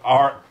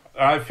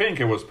I think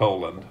it was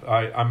Poland.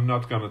 I'm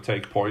not going to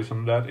take poison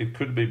on that. It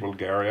could be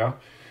Bulgaria.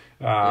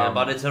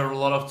 But it's a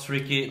lot of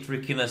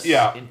trickiness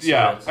into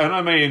it. And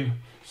I mean,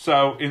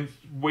 so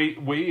we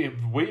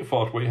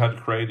thought we had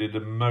created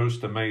the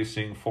most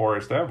amazing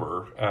forest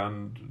ever,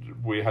 and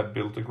we had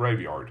built a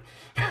graveyard.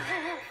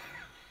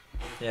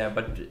 Yeah,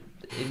 but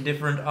in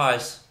different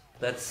eyes.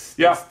 That's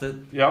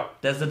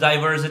the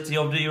diversity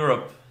of the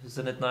Europe,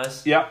 isn't it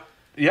nice?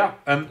 Yeah,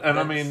 and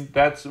I mean,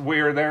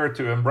 we're there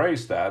to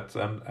embrace that,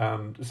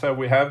 and so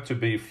we have to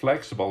be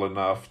flexible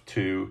enough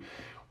to,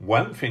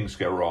 when things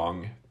go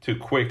wrong, to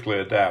quickly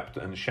adapt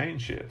and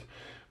change it.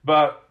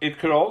 But it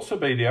could also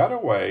be the other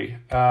way.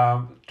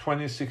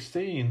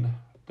 2016,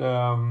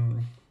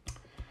 the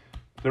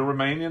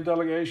Romanian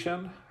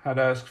delegation had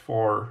asked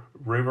for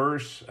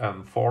rivers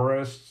and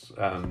forests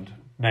and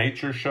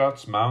nature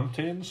shots,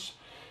 mountains,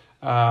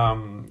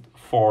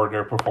 for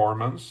their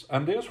performance,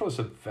 and this was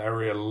a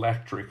very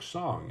electric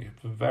song,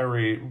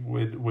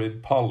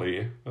 with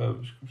Polly, a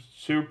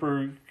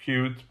super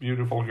cute,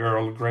 beautiful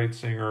girl, great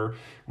singer,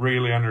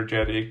 really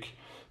energetic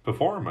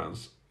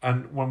performance.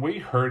 And when we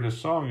heard the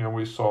song and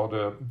we saw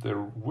the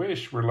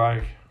wish, we're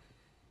like,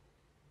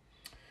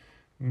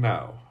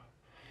 no.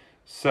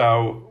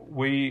 So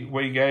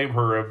we gave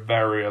her a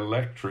very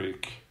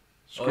electric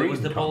screen. It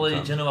was the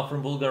Polly Genova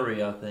from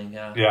Bulgaria, I think.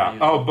 Yeah.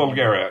 Oh,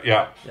 Bulgaria.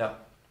 Yeah.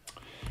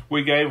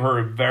 We gave her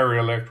a very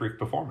electric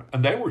performance,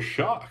 and they were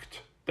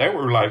shocked. They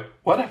were like,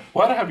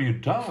 "What have you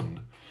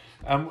done?"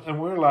 And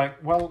we're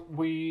like, "Well,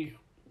 we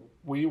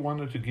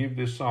wanted to give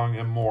this song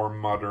a more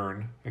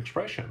modern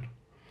expression."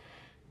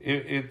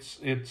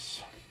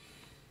 It's.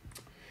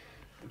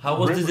 How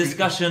was the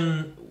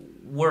discussion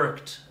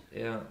worked?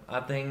 Yeah,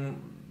 I think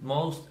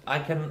I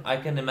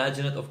can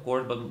imagine it, of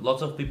course, but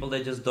lots of people,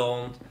 they just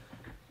don't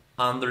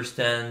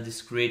understand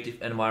this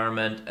creative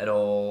environment at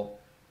all.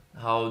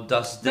 How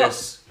does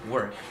this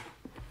work?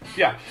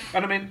 Yeah,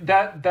 and I mean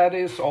that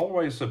is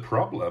always a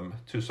problem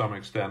to some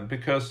extent,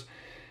 because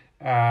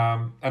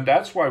and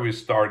that's why we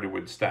started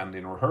with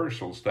stand-in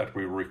rehearsals that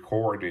we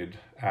recorded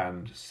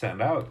and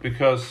sent out,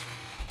 because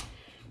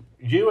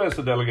you as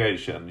a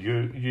delegation,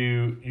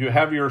 you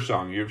have your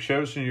song, you've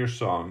chosen your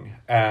song,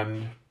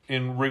 and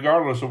in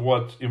regardless of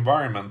what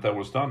environment that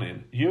was done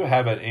in, you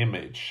have an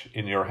image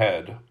in your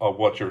head of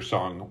what your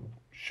song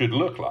should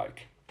look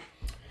like,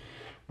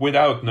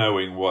 without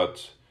knowing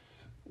what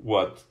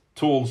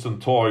tools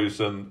and toys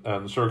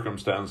and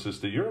circumstances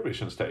the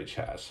Eurovision stage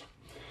has.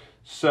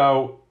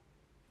 So,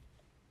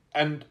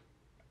 and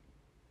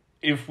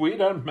if we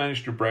don't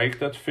manage to break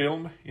that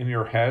film in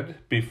your head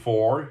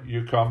before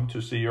you come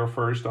to see your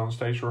first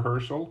on-stage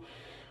rehearsal,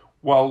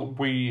 well,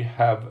 we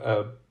have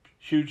a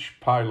huge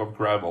pile of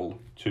gravel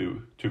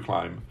to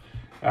climb.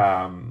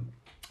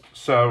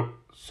 So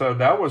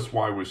that was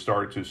why we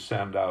started to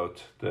send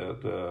out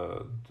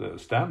the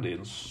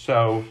stand-ins.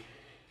 So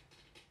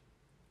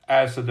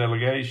as a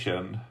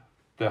delegation,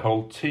 the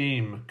whole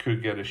team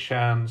could get a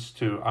chance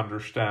to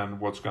understand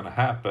what's going to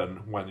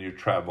happen when you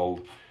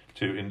travel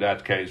to, in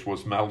that case,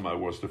 was Malmo,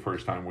 was the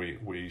first time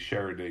we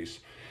shared these.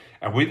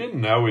 And we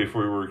didn't know if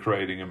we were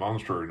creating a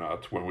monster or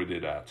not when we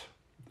did that.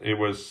 It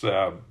was,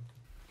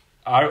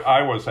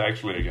 I was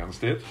actually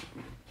against it.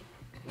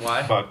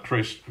 Why? But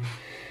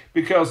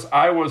because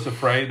I was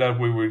afraid that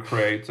we would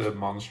create a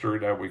monster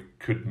that we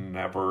could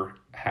never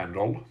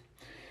handle,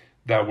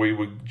 that we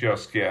would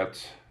just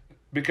get...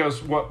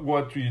 Because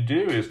what you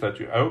do is that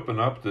you open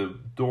up the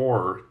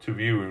door to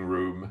viewing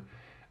room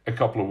a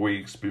couple of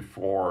weeks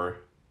before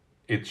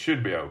it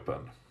should be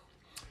open.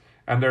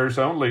 And there's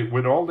only,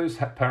 with all these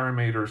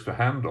parameters to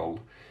handle,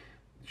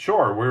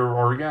 sure, we're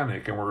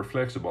organic and we're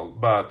flexible,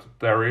 but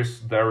there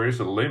is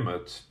a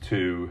limit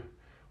to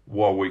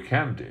what we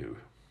can do.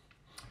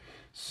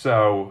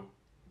 So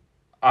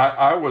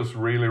I was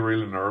really,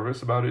 really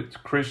nervous about it.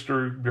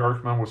 Christer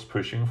Björkman was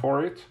pushing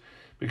for it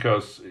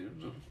because...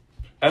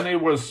 And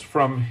it was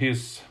from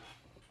his,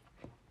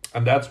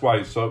 and that's why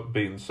it's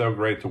been so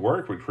great to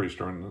work with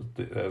Christer and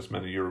as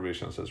many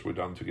Eurovisions as we've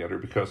done together,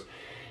 because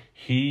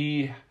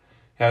he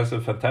has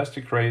a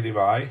fantastic creative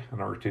eye,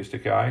 an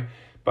artistic eye,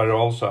 but it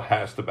also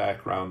has the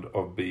background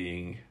of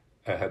being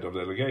a head of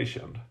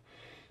delegation.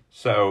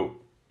 So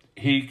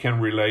he can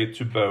relate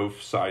to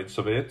both sides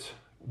of it,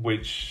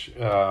 which,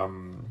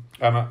 and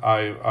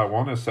I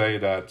want to say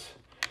that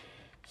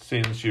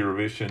since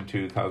Eurovision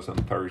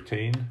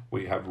 2013,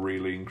 we have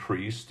really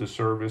increased the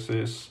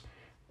services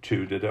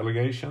to the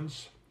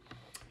delegations,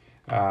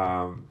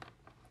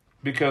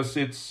 because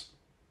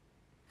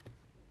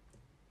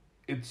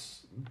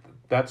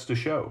that's the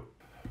show.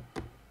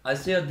 I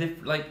see a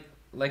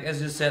like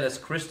as you said, as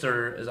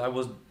Christer, as I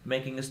was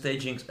making the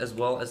stagings as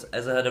well as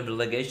a head of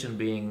delegation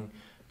being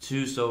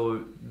too,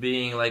 so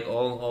being like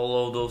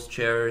all of those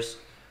chairs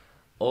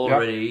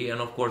already,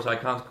 and of course I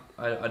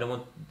don't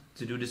want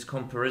to do this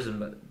comparison,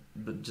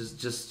 but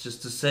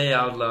just to say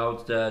out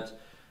loud that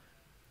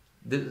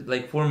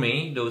like for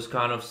me, those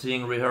kind of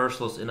seeing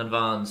rehearsals in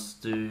advance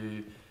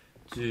to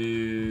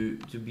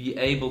be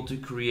able to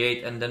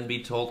create and then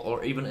be told,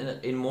 or even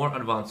in more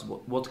advance,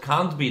 what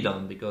can't be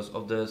done because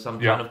of some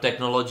kind of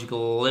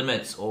technological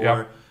limits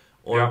or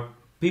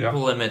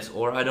people limits,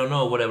 or I don't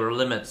know, whatever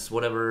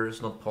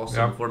is not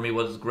possible. For me,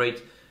 was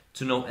great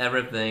to know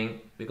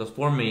everything, because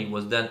for me it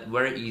was then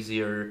very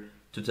easier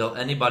to tell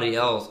anybody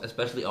else,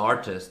 especially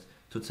artists,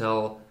 to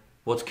tell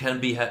what can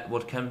be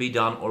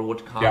done or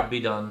what can't be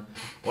done,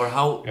 or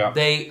how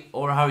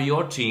how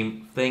your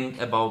team think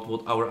about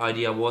what our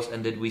idea was,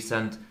 and did we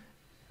send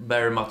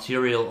better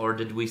material or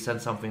did we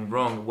send something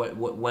wrong,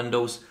 when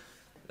those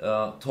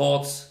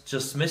thoughts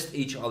just missed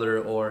each other,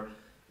 or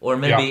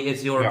maybe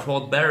is your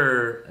thought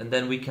better, and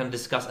then we can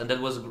discuss. And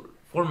that was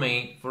for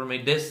me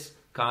this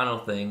kind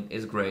of thing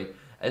is great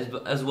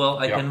as well.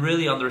 I can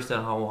really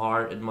understand how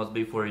hard it must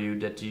be for you,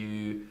 that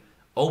you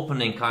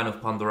opening kind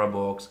of Pandora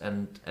box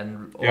and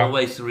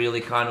always really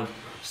kind of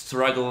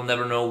struggle,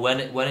 never know when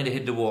it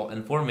hit the wall.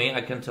 And for me, I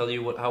can tell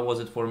you how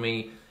was it for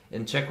me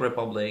in Czech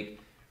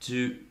Republic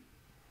to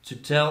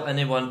tell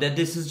anyone that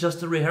this is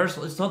just a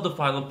rehearsal, it's not the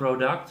final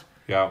product.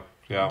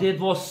 It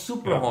was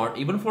super hard,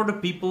 even for the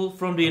people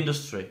from the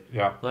industry.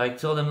 Like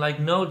tell them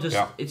like, no, just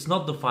it's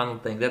not the final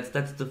thing. That's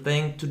the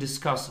thing to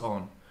discuss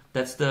on.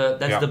 That's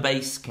the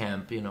base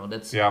camp, you know.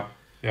 That's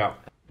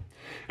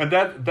and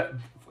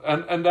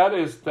that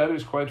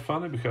is quite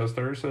funny, because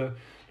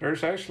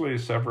there's actually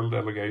several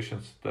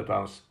delegations that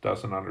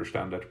doesn't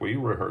understand that we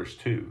rehearse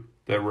too.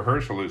 The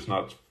rehearsal is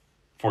not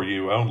for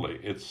you only;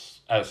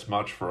 it's as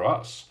much for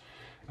us.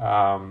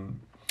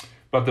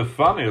 But the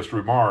funniest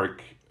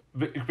remark,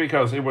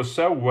 because it was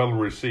so well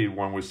received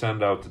when we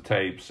sent out the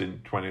tapes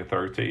in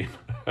 2013,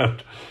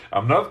 and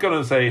I'm not going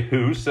to say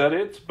who said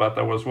it, but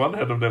there was one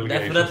head of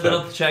delegation. Definitely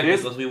not Czech,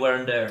 because we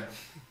weren't there.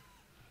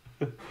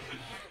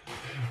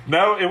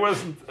 No, it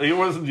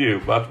wasn't you,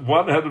 but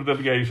one head of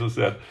delegation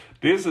said,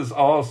 "This is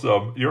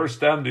awesome. Your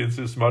stand-ins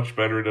is much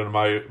better than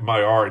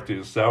my art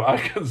is, so I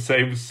can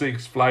save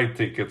 6 flight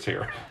tickets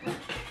here."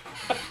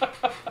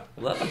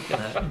 Well, that can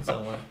happen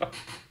somewhere.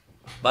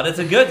 But it's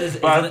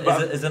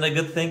isn't a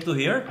good thing to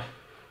hear?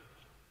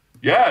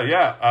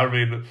 Yeah. I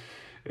mean,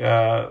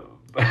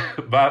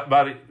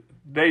 but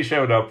they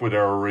showed up with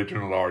their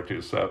original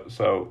artists,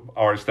 so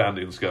our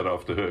stand-ins got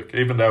off the hook,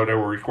 even though they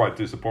were quite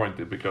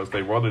disappointed because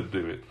they wanted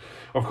to do it.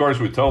 Of course,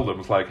 we told them,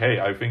 it's like, hey,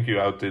 I think you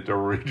outdid the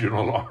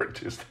original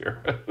artist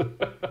here.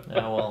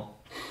 Yeah, well,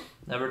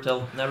 never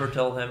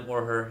tell him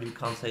or her. You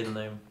can't say the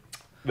name.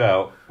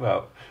 No,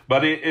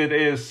 but it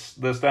is,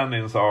 the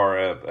stand-ins are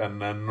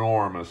an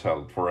enormous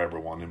help for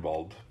everyone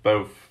involved,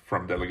 both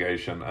from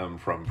delegation and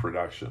from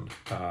production.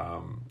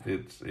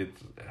 It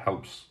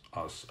helps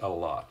us a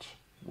lot.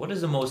 What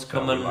is the most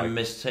common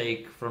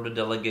mistake from the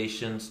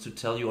delegations to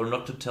tell you or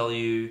not to tell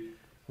you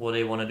what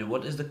they want to do?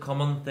 What is the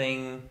common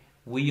thing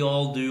we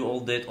all do,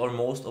 all did, or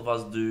most of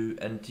us do,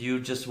 and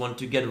you just want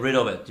to get rid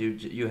of it?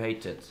 You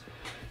hate it.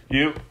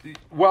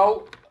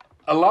 Well,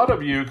 a lot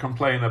of you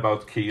complain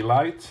about key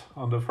light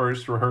on the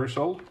first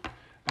rehearsal,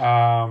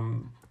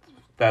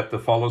 that the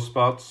follow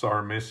spots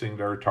are missing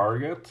their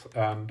target,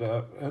 and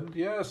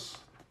yes,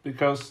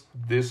 because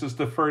this is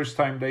the first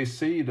time they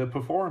see the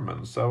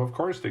performance, so of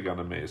course they're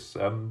gonna miss,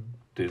 and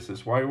this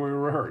is why we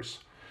rehearse.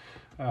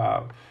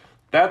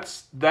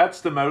 That's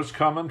the most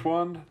common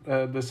one.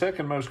 The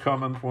second most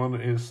common one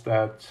is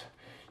that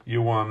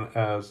you want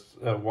a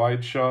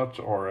wide shot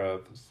or a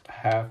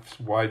half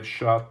wide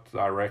shot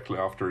directly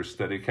after a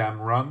Steadicam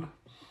run,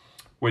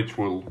 which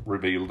will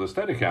reveal the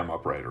Steadicam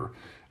operator.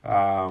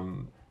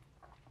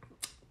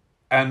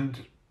 And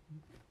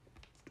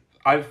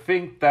I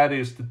think that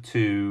is the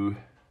two.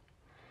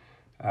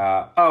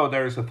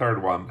 There's a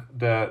third one.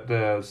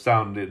 The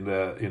sound in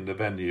the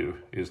venue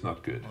is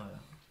not good. Oh,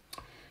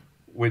 yeah.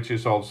 Which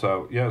is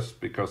also, yes,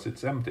 because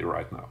it's empty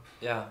right now.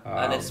 Yeah,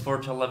 and it's for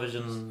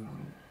television,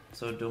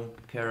 so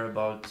don't care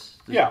about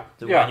the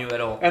venue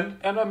at all. And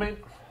I mean,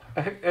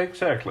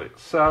 exactly.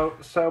 So,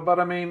 but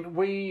I mean,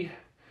 we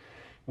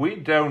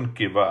don't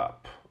give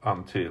up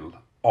until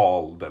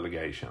all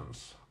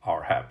delegations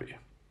are happy.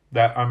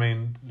 That, I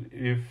mean,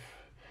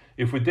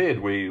 if we did,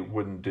 we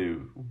wouldn't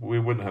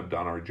have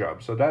done our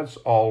job. So that's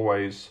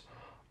always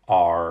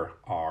our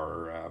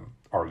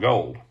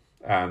goal.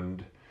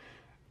 And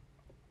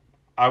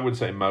I would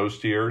say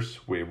most years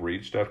we've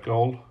reached that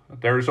goal.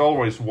 There's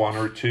always one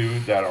or two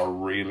that are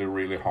really,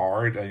 really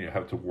hard, and you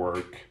have to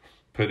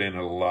put in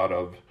a lot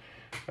of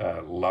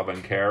love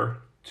and care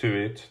to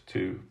it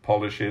to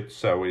polish it.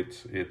 So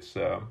it's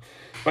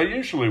but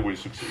usually we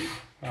succeed.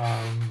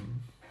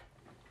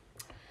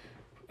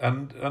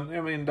 And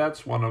I mean,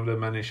 that's one of the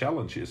many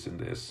challenges in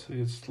this.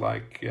 It's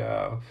like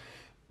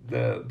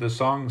the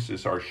songs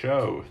is our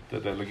show. The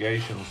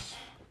delegations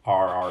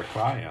are our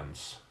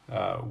clients.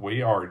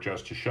 We are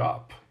just a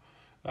shop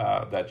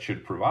that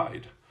should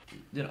provide.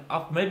 You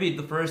know, maybe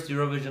the first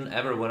Eurovision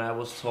ever when I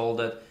was told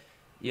that,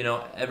 you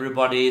know,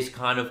 everybody is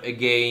kind of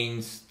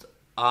against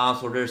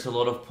us or there's a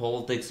lot of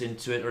politics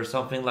into it or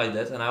something like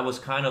that. And I was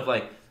kind of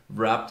like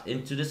wrapped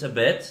into this a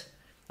bit.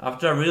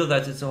 After I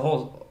realized it's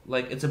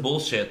a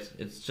bullshit.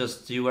 It's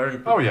just you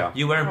weren't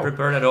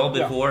prepared at all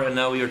before, and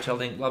now you're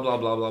telling blah blah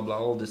blah blah blah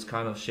all this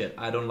kind of shit.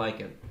 I don't like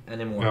it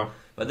anymore. No.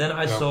 But then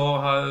I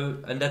saw how,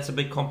 and that's a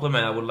big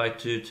compliment I would like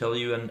to tell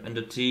you and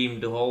the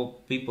team, the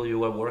whole people you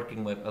were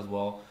working with as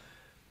well,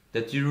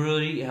 that you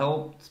really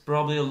helped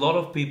probably a lot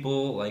of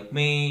people like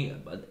me,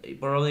 but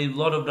probably a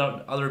lot of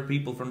other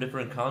people from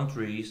different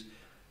countries.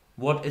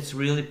 What it's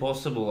really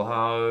possible,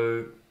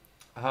 how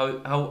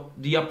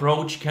the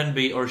approach can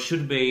be or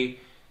should be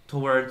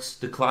towards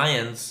the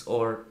clients,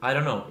 or I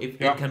don't know if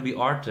it can be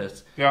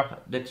artists,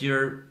 that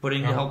you're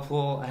putting a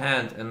helpful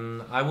hand.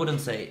 And I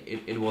wouldn't say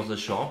it was a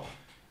shop.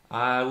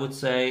 I would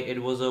say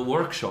it was a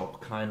workshop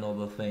kind of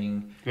a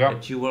thing,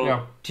 that you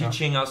were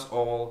teaching us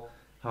all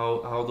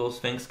how those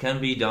things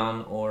can be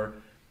done, or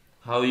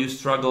how you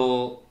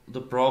struggle,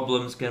 the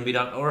problems can be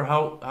done, or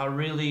how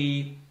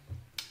really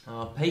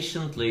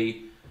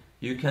patiently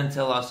you can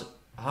tell us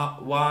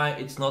why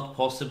it's not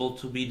possible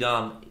to be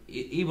done,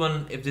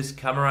 even if this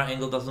camera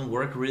angle doesn't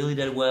work really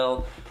that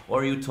well,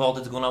 or you thought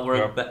it's gonna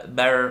work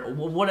better,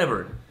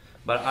 whatever.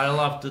 But I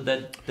loved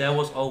that there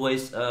was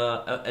always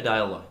a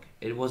dialogue.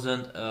 It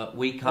wasn't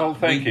we can't. Well,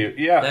 thank you.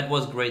 Yeah, that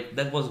was great.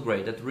 That was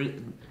great. That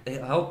really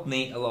helped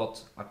me a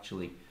lot,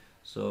 actually.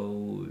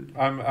 So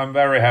I'm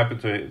very happy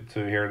to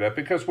hear that,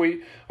 because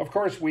we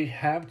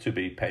have to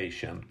be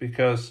patient,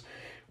 because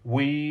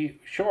we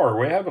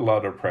have a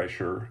lot of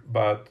pressure,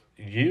 but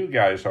you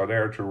guys are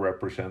there to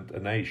represent a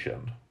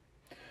nation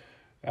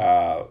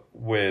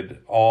with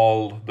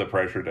all the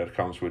pressure that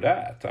comes with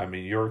that. I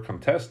mean, you're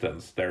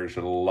contestants. There's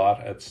a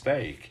lot at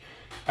stake,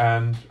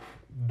 and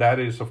that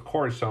is, of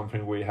course,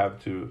 something we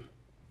have to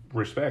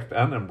respect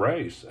and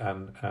embrace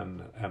and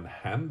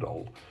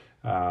handle.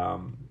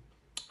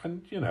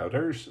 And you know,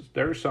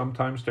 there's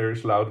sometimes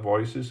loud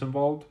voices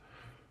involved.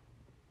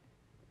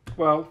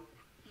 Well,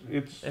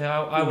 it's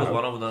I was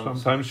one of them.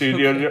 Sometimes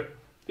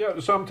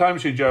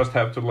sometimes you just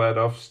have to let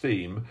off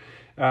steam,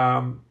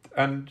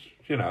 and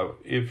you know,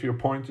 if your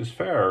point is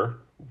fair,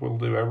 we'll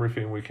do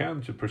everything we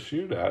can to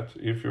pursue that.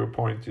 If your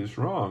point is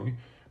wrong,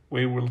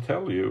 we will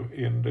tell you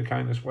in the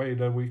kindest way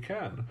that we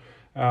can,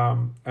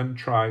 and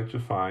try to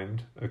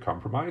find a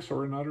compromise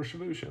or another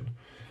solution.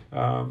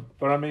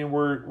 But I mean,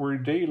 we're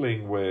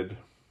dealing with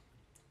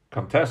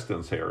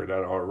contestants here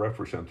that are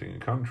representing a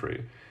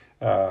country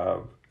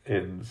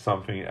in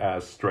something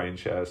as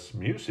strange as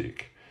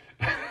music.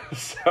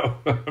 So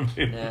I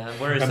mean, yeah,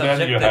 very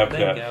subjective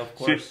thing, yeah, of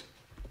course.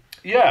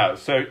 Yeah,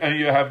 so and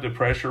you have the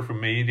pressure from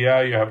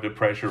media, you have the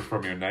pressure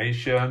from your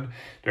nation.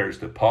 There's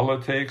the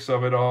politics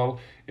of it all.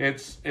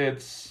 It's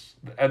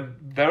and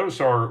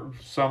those are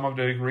some of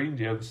the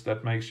ingredients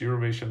that makes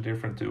Eurovision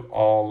different to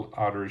all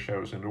other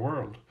shows in the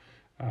world.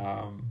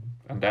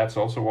 And that's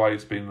also why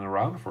it's been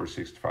around for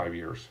 65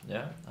 years.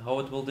 Yeah, how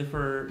it will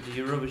differ the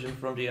Eurovision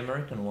from the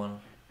American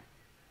one?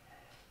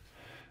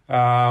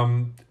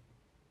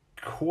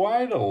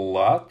 Quite a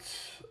lot,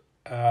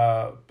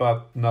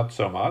 but not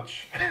so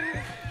much.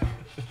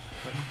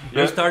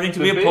 You're starting to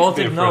be a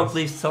politic now.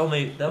 Please tell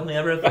me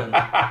everything.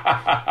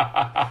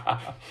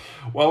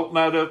 Well,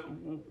 now the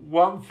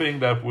one thing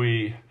that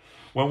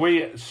when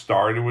we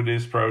started with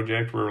this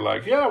project, we were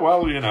like, yeah,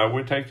 well, you know,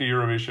 we take the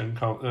Eurovision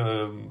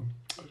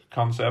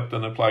concept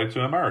and apply it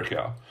to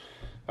America,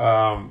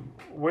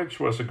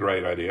 which was a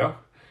great idea.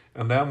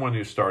 And then when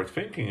you start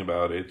thinking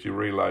about it, you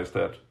realize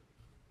that,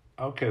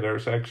 okay,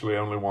 there's actually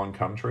only one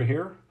country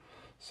here.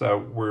 So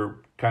we're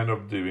kind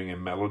of doing a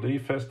melody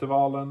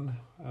festival and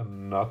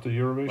not the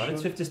Eurovision. But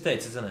it's 50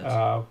 states, isn't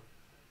it?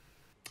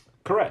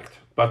 Correct.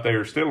 But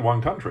they're still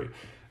one country.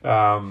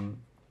 And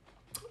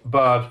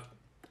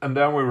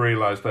then we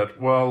realized that,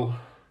 well,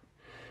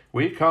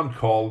 we can't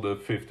call the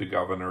 50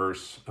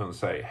 governors and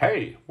say,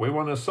 hey, we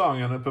want a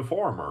song and a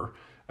performer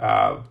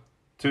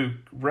to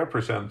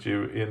represent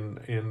you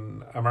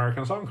in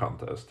American Song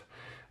Contest.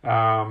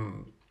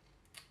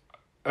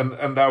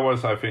 And that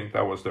was, I think,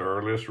 that was the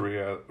earliest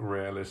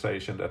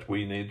realization that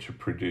we need to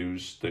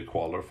produce the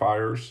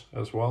qualifiers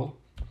as well.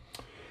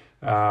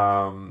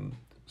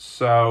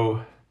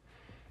 So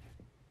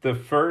the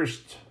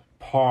first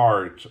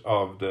part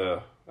of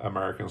the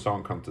American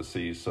Song Contest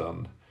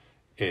season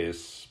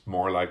is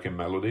more like a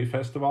melody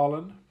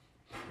festival,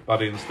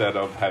 but instead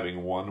of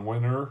having one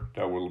winner,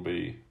 there will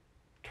be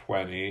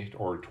 20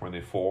 or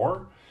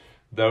 24.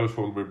 Those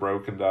will be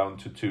broken down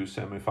to 2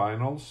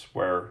 semifinals,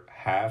 where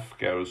half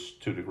goes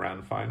to the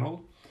grand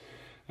final.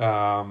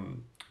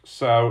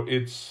 So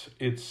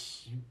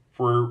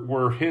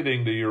we're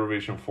hitting the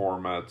Eurovision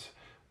format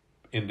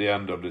in the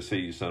end of the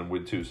season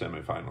with 2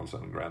 semifinals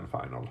and a grand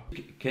final.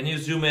 Can you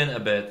zoom in a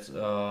bit,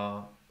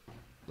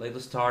 like the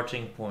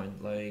starting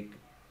point? Like,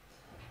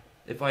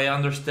 if I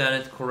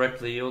understand it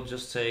correctly, you'll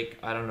just take,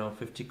 I don't know,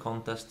 50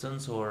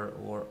 contestants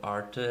or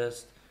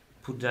artists,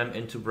 put them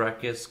into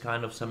brackets,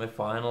 kind of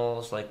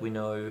semifinals, like we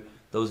know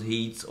those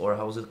heats, or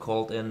how's it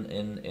called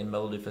in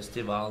Melody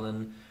Festival,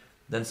 and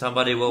then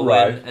somebody will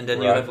win, and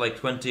then you have like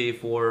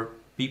 24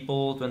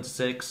 people,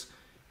 26,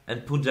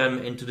 and put them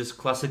into this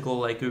classical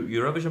like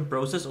Eurovision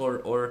process,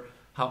 or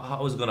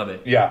how is it gonna be?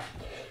 Yeah,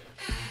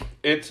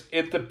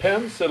 it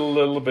depends a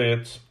little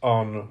bit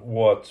on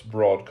what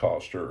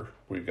broadcaster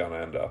we're gonna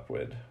end up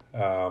with,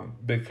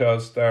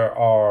 because there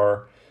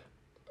are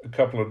a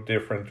couple of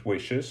different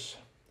wishes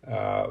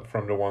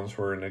from the ones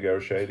we're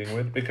negotiating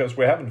with, because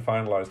we haven't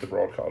finalized the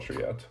broadcaster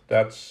yet.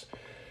 That's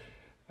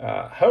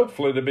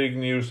hopefully the big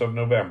news of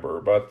November,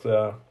 but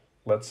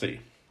let's see.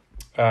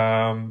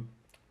 But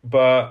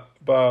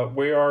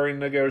we are in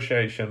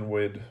negotiation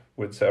with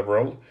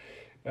several,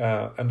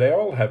 and they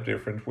all have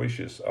different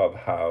wishes of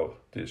how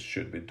this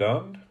should be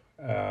done.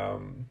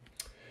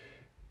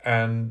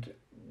 And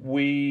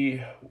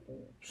we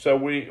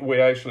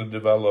actually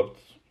developed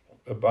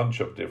a bunch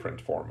of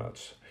different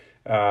formats.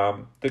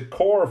 The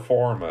core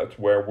format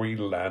where we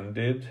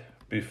landed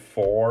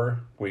before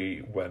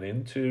we went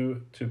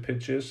into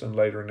pitches and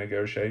later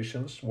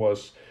negotiations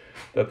was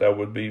that there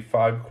would be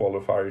 5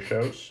 qualifier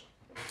shows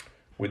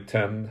with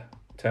 10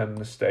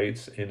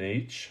 states in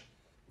each.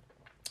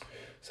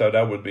 So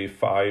that would be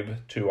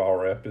 5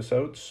 2-hour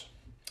episodes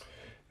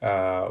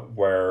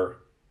where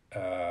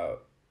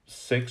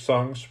 6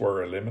 songs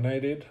were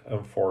eliminated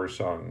and 4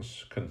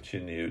 songs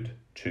continued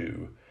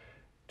to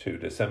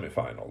the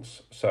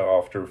semifinals. So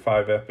after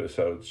 5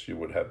 episodes, you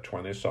would have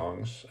 20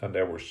 songs, and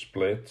they were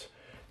split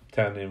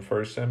 10 in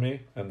first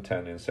semi and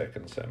 10 in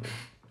second semi.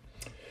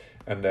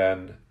 And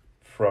then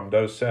from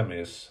those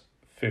semis,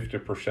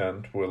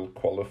 50% will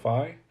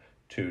qualify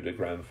to the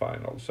grand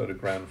final. So the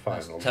grand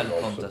final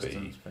will also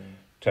be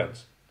 10.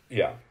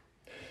 Yeah.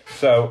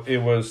 So it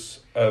was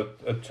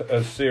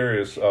a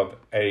series of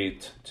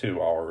 8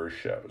 2-hour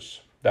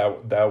shows.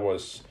 That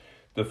was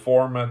the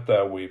format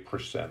that we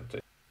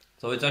presented.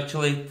 So it's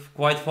actually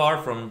quite far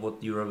from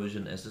what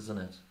Eurovision is, isn't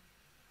it?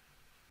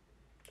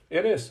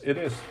 It is,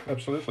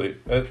 absolutely.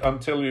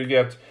 Until you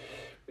get...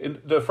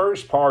 the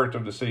first part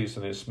of the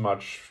season is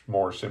much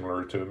more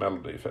similar to a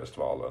melody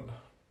festival.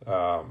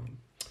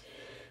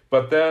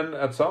 But then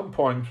at some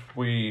point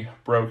we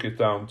broke it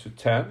down to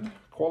 10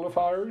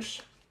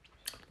 qualifiers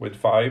with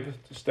 5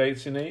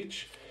 states in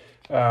each,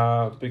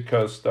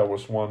 because there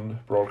was one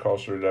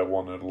broadcaster that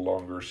wanted a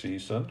longer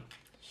season.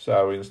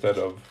 So instead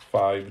of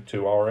 5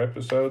 2-hour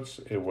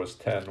episodes, it was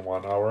 10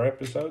 1-hour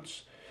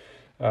episodes.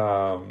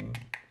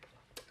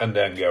 and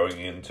then going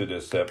into the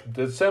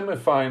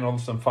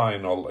semifinals and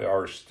final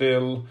are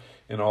still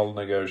in all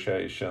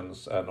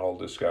negotiations and all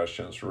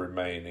discussions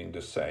remaining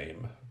the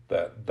same.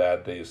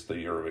 That is the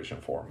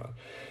Eurovision format.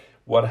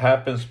 What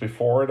happens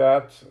before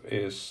that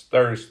is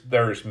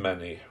there's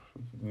many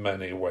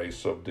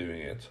ways of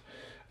doing it,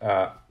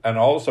 and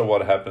also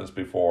what happens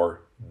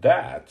before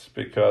that,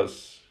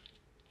 because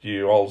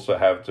you also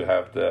have to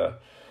have the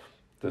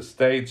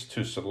states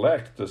to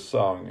select the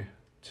song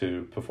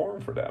to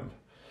perform for them,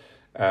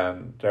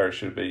 and there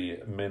should be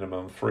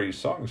minimum 3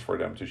 songs for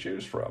them to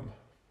choose from.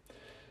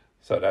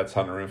 So that's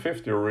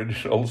 150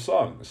 original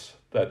songs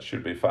that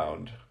should be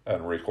found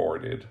and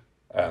recorded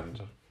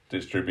and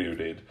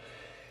distributed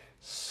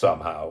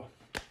somehow.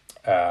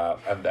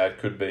 And that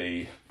could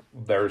be,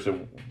 there's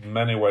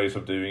many ways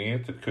of doing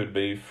it. It could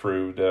be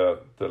through the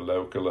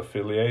local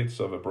affiliates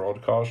of a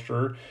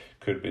broadcaster,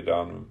 could be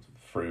done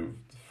through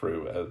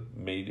a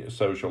media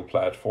social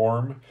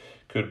platform,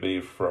 could be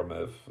from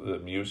a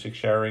music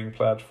sharing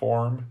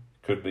platform,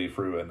 could be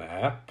through an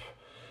app.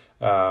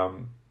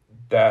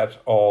 That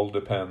all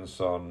depends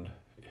on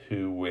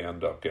who we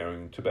end up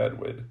going to bed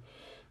with,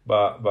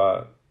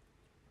 but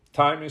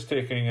time is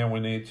ticking, and we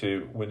need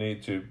to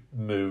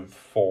move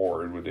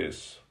forward with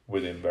this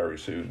within very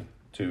soon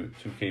to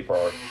keep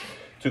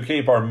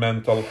our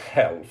mental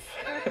health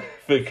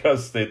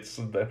because there's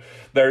a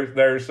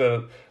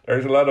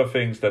lot of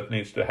things that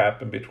needs to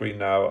happen between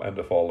now and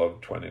the fall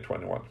of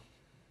 2021.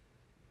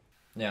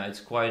 Yeah, it's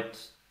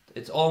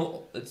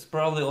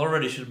probably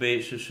already should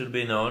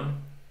be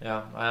known.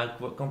 Yeah, I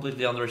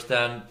completely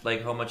understand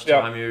like how much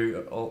time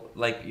you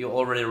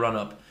already run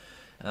up.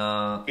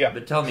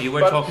 But tell me, you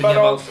were talking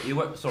about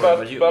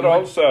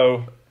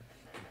also,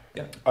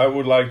 I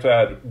would like to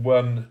add,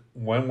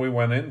 when we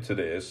went into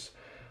this,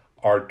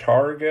 our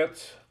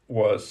target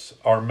was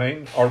our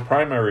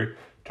primary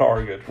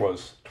target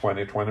was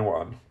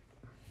 2021,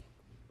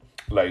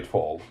 late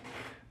fall.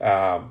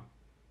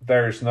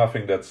 There is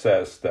nothing that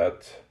says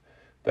that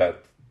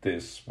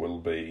this will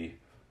be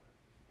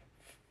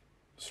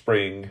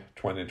spring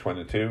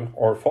 2022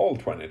 or fall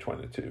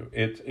 2022.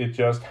 It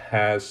just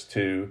has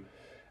to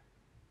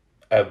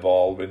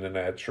evolve in a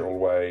natural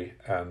way,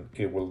 and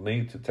it will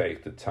need to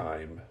take the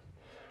time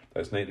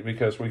that's needed,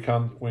 because we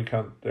can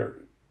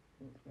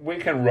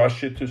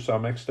rush it to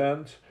some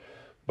extent,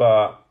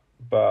 but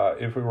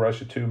if we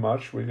rush it too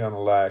much, we're gonna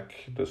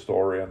lack the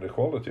story and the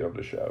quality of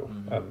the show.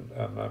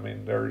 And I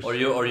mean, there's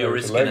you're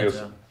risking it.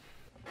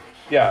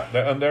 Yeah,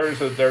 and there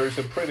is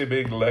a pretty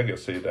big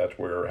legacy that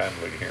we're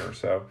handling here.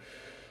 So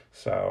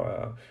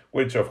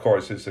which of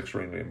course is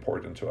extremely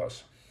important to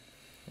us.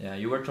 Yeah,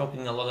 you were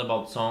talking a lot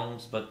about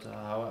songs, but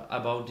how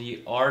about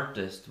the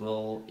artist?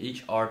 Will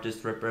each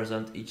artist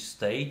represent each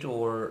state,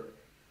 or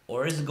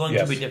is it going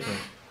to be different?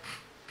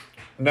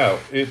 No,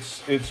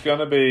 it's going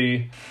to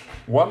be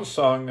one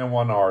song and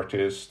one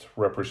artist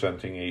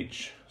representing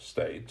each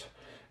state,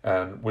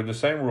 and with the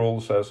same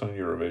rules as on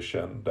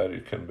Eurovision, that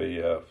it can be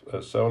a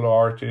solo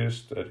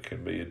artist, it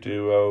can be a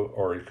duo,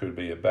 or it could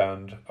be a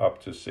band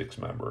up to 6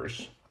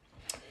 members.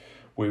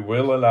 We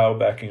will allow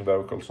backing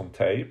vocals on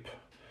tape,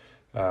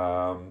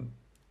 and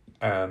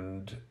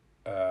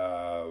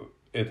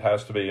it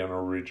has to be an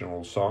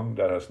original song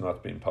that has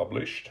not been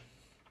published.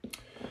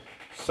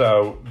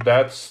 So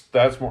that's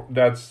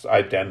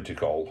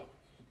identical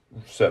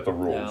set of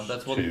rules. Yeah,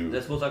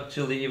 that's what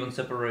actually even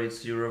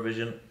separates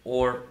Eurovision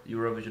or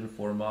Eurovision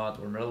format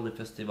or Melody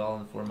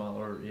Festival format,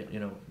 or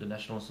the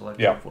national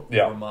selection format.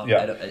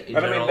 In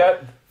general,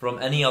 from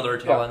any other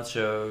talent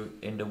show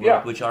in the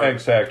world, which are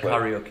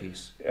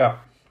karaoke's.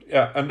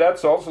 Yeah, and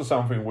that's also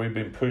something we've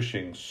been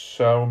pushing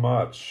so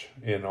much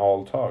in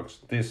all talks.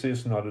 This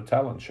is not a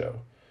talent show;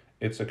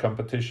 it's a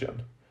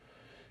competition,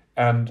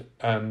 and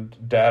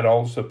that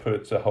also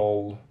puts a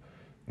whole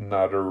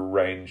another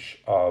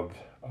range of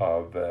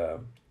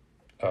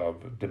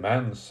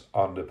demands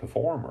on the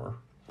performer,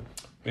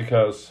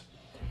 because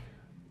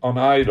on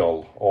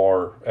Idol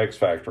or X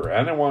Factor,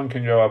 anyone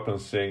can go up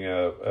and sing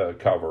a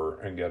cover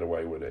and get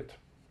away with it.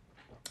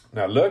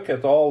 Now look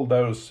at all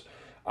those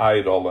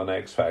Idol and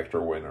X Factor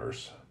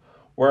winners.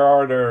 Where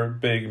are their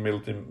big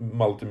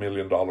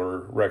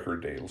multi-million-dollar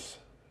record deals?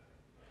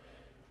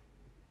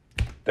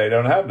 They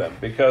don't have them,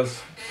 because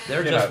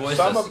they're just voices.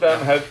 Some of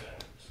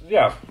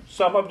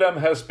them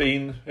has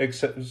been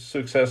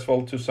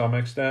successful to some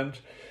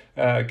extent.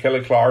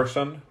 Kelly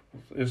Clarkson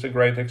is a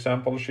great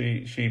example.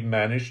 She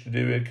managed to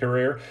do a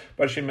career,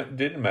 but she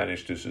didn't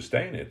manage to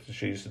sustain it.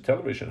 She's a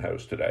television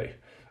host today.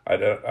 I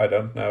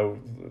don't know.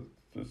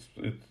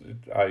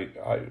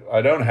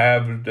 I don't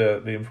have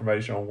the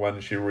information on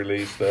when she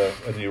released a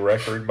new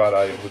record, but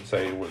I would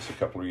say it was a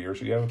couple of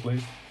years ago at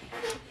least.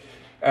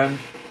 And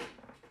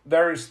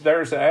there's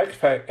an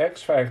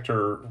X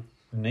Factor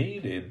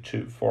needed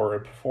for a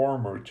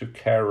performer to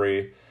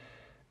carry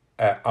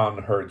an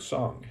unheard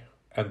song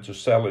and to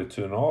sell it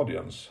to an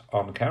audience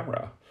on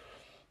camera.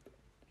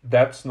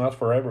 That's not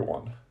for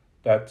everyone.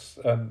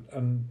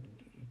 And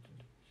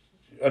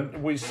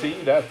and we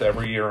see that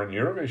every year in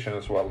Eurovision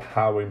as well,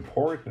 how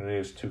important it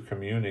is to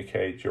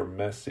communicate your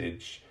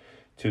message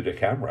to the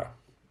camera.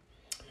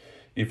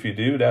 If you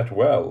do that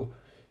well,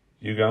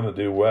 you're gonna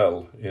do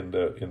well in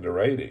the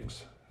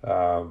ratings.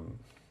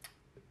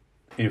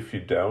 If you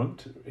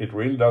don't, it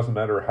really doesn't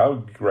matter how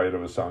great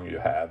of a song you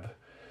have.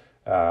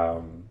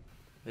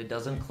 It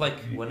doesn't click.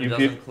 When it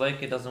doesn't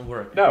click, it doesn't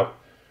work. No,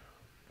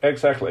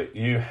 exactly.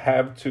 You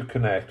have to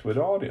connect with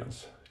the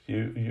audience.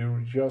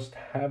 You just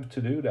have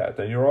to do that,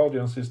 and your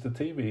audience is the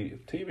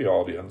TV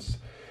audience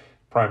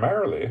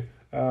primarily,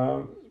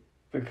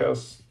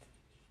 because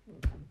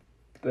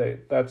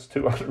that's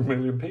 200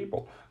 million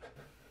people.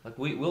 Like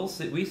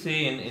we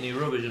see in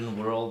Eurovision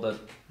world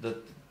that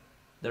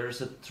there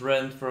is a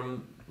trend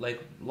from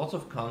like lots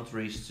of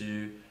countries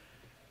to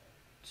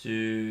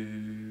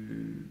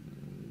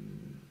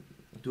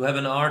have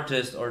an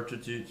artist, or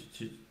to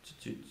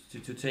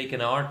take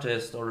an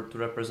artist or to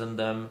represent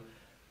them,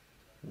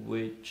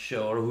 who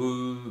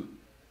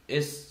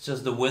is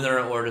just the winner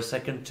or the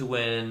second to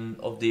win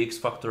of the X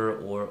Factor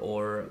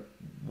or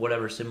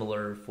whatever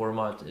similar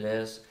format it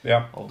is,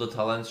 of the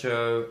talent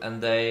show,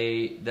 and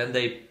they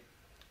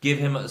give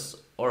him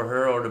or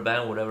her or the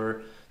band,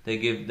 whatever, they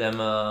give them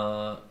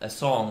a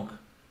song,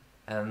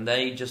 and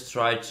they just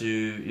try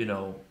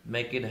to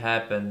make it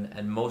happen,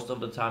 and most of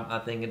the time I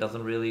think it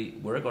doesn't really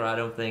work, or I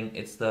don't think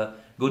it's the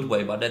good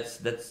way, but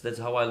that's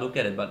how I look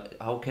at it. But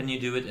how can you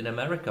do it in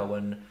America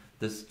when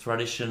this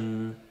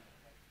tradition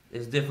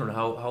is different?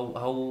 How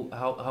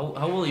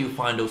will you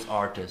find those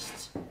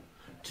artists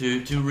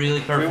to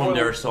really perform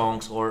their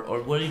songs,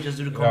 or will you just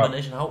do the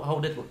combination?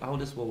 How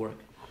this will work?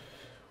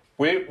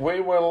 We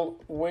will.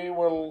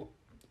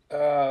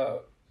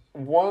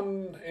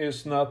 One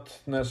is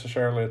not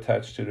necessarily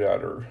attached to the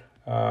other.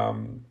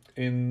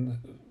 And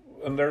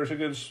there's a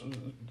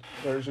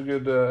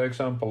good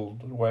example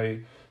the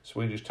way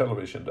Swedish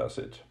television does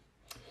it.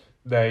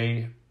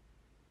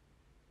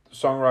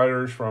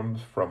 Songwriters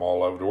from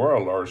all over the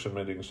world are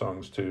submitting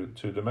songs to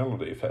the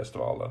Melody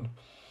Festival,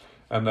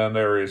 and then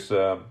there is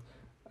a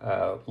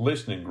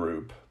listening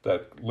group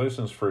that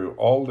listens through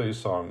all these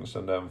songs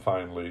and then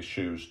finally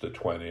choose the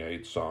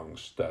 28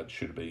 songs that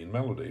should be in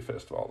Melody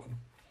Festival.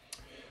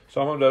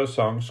 Some of those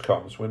songs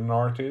comes with an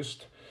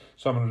artist.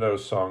 Some of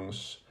those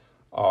songs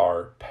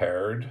are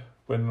paired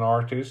with an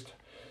artist.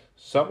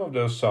 Some of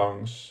those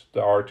songs,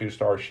 the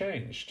artists are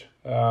changed.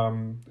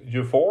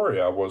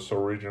 Euphoria was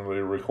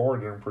originally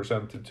recorded and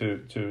presented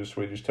to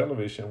Swedish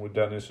television with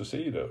Dennis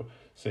Saucedo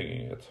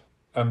singing it.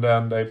 And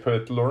then they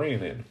put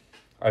Loreen in.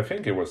 I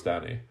think it was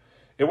Danny.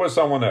 It was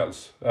someone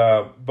else.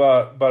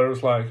 But it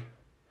was like...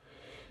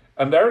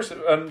 And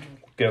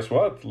guess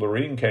what?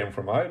 Loreen came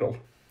from Idol.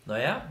 Oh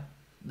yeah?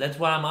 That's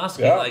what I'm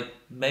asking. Yeah. Like,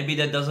 maybe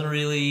that doesn't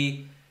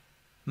really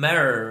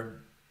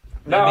matter.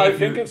 No, I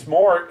think it's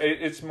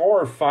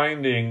more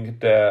finding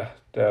the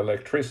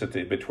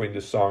electricity between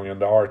the song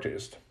and the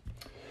artist.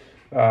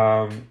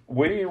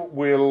 We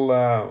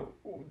will,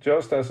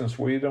 just as in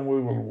Sweden, we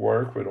will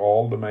work with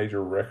all the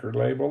major record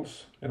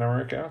labels in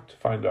America to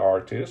find the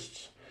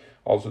artists,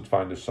 also to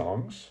find the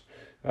songs.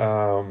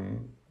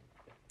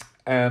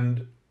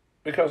 And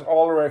because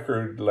all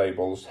record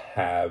labels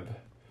have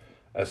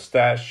a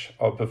stash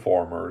of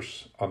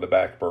performers on the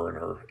back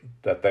burner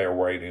that they are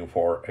waiting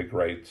for a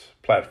great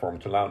platform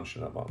to launch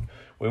them on.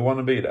 We want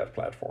to be that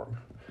platform.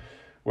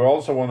 We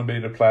also want to be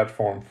the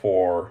platform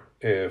for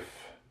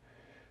if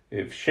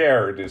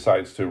Cher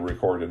decides to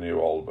record a new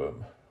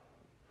album,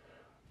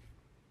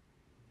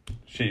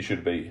 she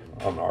should be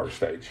on our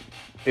stage.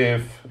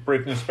 If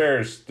Britney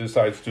Spears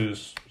decides to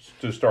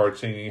start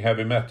singing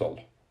heavy metal,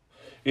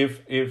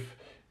 if we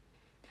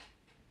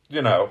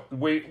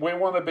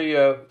want to be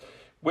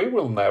we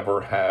will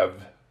never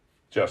have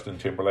Justin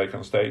Timberlake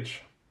on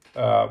stage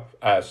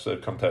as a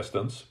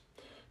contestant,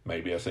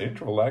 maybe as an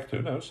interval act,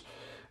 who knows,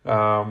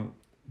 or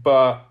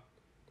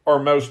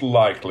most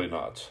likely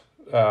not.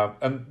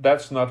 And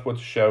that's not what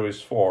the show is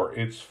for.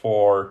 It's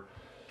for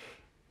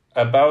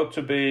about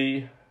to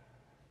be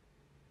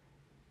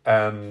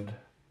and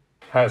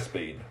has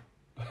been.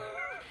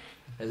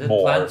 Is it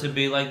planned to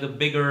be like the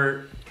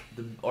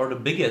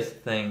biggest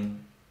thing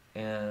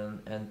in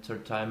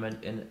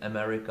entertainment in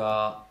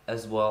America,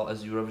 as well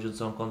as Eurovision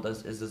Song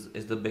Contest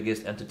is the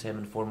biggest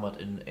entertainment format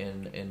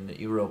in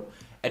Europe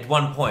at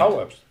one point?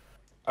 Oh,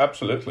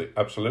 absolutely.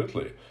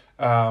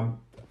 And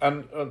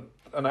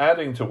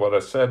adding to what I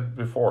said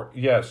before,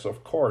 yes,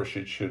 of course,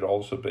 it should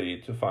also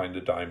be to find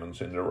the diamonds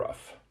in the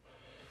rough.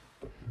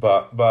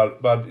 But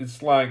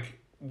it's like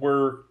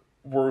we're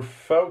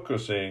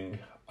focusing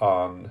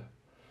on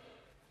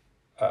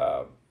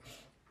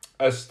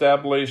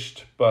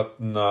established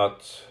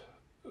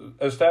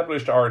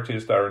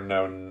artists that are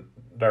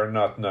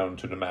not known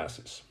to the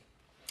masses,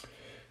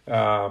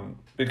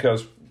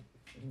 because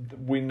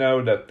we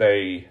know that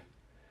they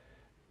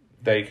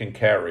can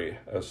carry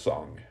a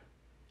song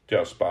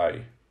just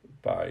by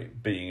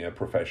being a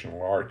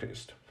professional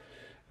artist,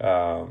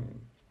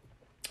 and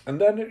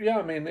then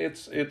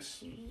it's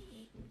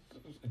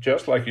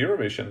just like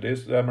Eurovision.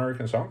 The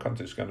American Song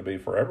Contest is going to be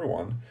for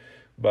everyone,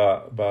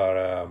 but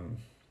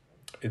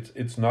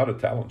it's not a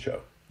talent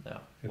show. Yeah.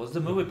 Was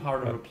the movie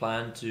part of a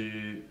plan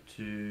to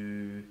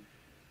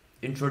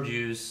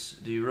introduce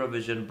the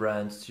Eurovision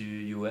brands to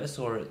US,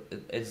 or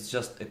it's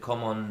just a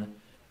common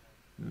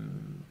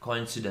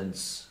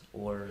coincidence?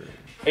 Or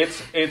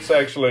it's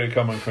actually a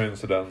common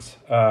coincidence.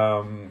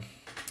 I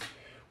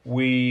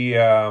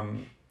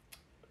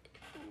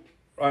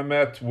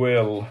met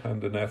Will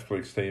and the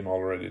Netflix team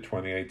already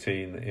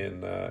 2018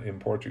 in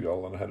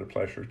Portugal, and I had the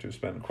pleasure to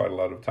spend quite a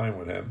lot of time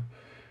with him.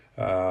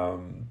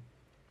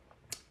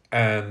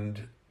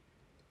 And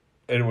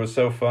it was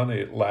so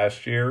funny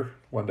last year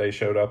when they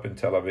showed up in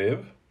Tel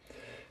Aviv.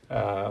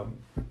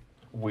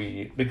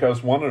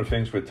 Because one of the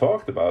things we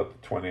talked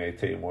about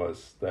 2018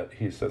 was that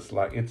he says,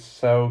 like, it's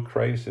so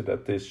crazy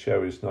that this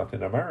show is not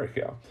in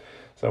America.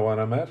 So when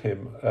I met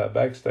him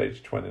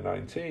backstage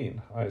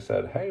 2019, I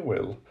said, hey,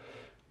 Will,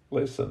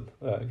 listen,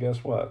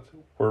 guess what?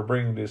 We're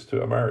bringing this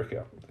to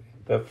America.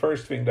 The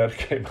first thing that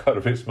came out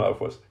of his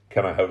mouth was,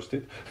 can I host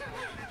it?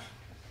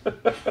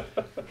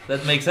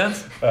 That makes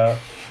sense.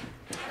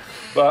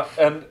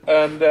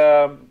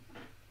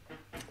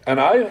 And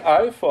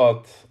I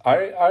thought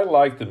I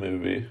liked the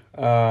movie.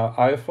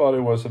 I thought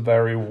it was a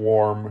very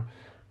warm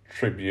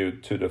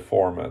tribute to the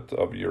format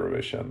of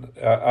Eurovision.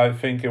 I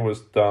think it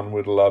was done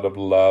with a lot of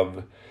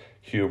love,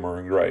 humor,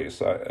 and grace.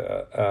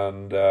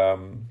 And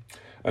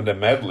the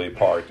medley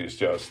part is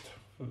just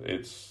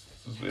it's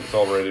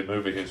already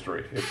movie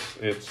history.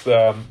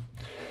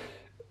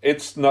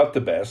 It's not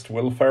the best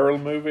Will Ferrell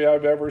movie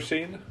I've ever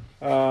seen,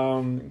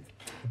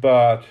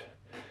 but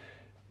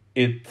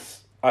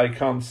I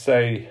can't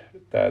say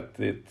that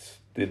it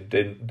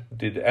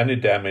did any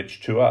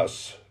damage to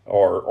us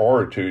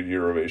or to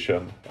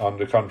Eurovision. On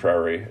the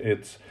contrary,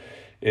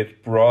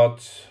 it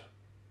brought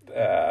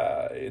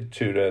it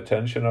to the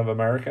attention of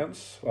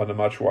Americans on a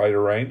much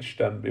wider range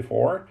than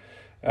before.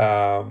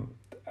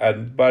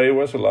 But it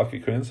was a lucky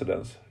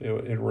coincidence.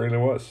 It really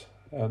was.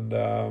 And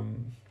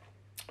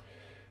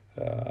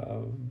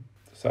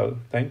so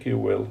thank you,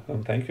 Will,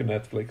 and thank you,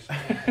 Netflix.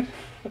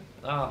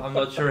 I'm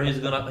not sure he's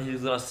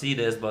gonna see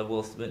this, but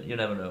you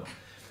never know.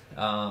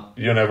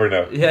 You never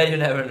know. Yeah, you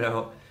never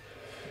know.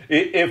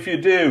 If you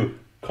do,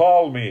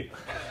 call me.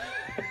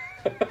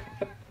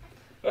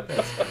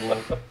 That's cool.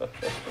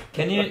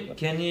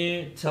 Can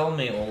you tell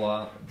me,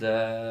 Ola,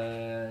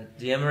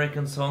 the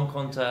American Song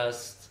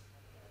Contest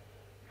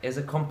is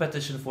a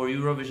competition for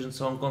Eurovision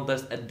Song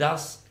Contest, and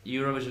does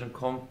Eurovision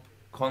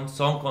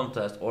Song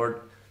Contest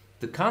or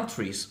the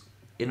countries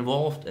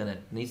involved in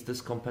it needs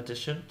this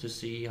competition to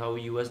see how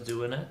US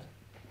doing it?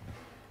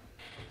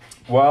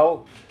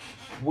 Well,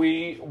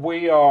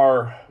 we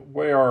are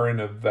in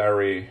a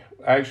very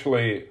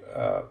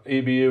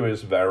EBU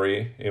is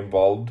very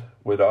involved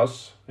with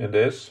us in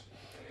this.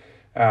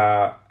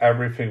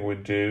 Everything we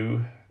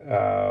do,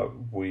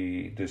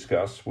 we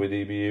discuss with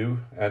EBU,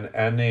 and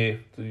any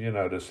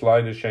the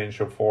slightest change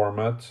of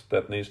format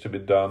that needs to be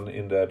done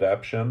in the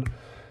adaptation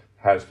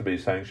has to be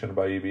sanctioned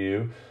by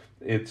EBU.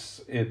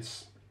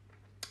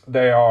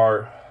 They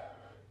are.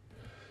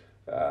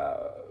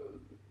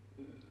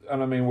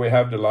 And I mean, we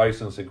have the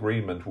license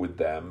agreement with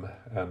them,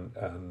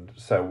 and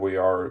so we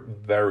are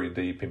very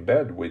deep in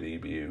bed with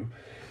EBU.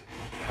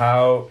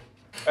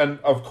 And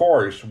of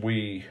course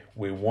we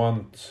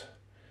want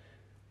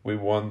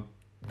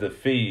the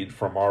feed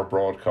from our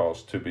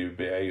broadcast to be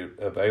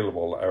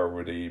available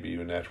over the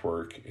EBU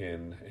network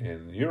in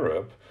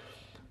Europe.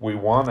 We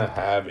want to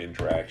have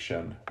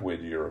interaction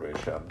with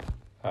Eurovision,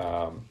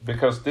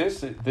 because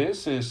this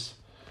is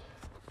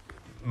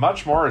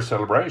much more a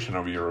celebration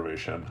of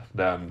Eurovision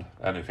than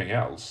anything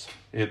else.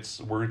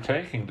 We're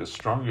taking the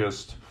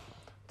strongest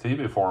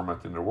TV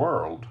format in the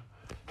world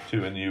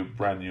to a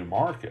brand new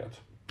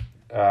market.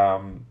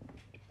 And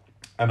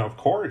of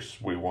course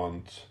we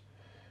want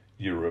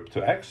Europe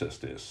to access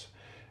this.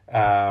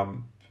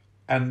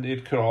 And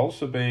it could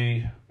also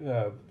be,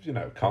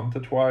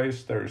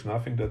 content-wise, there is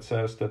nothing that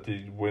says that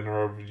the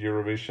winner of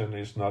Eurovision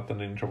is not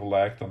an interval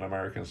act on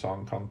American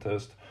Song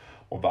Contest,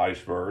 or vice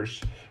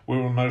versa. We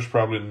will most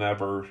probably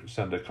never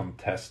send a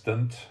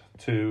contestant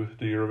to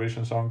the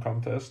Eurovision Song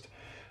Contest,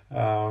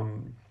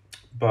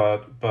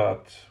 but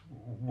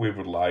we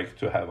would like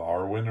to have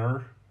our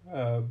winner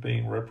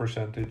being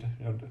represented.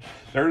 And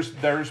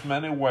there's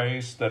many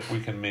ways that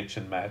we can mix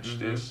and match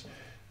this.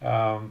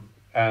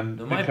 And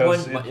my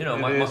point,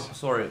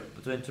 sorry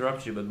to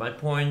interrupt you, but my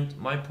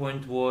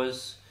point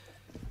was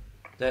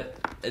that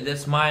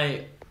that's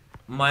my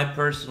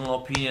personal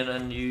opinion,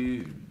 and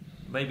you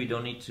maybe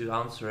don't need to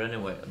answer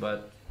anyway,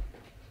 but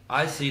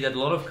I see that a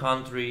lot of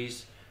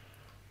countries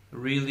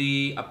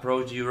really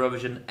approach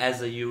Eurovision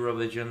as a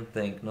Eurovision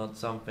thing, not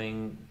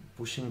something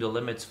pushing the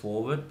limits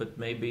forward, but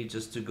maybe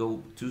just to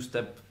go 2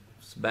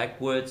 steps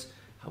backwards.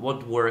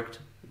 What worked,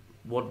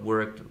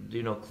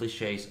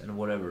 cliches and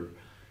whatever.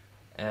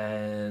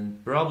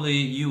 And probably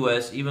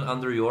US, even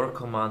under your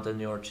command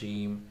and your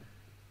team,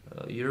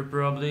 you're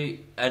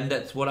probably, and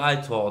that's what I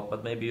thought,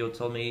 but maybe you'll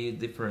tell me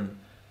different.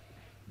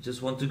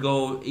 Just want to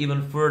go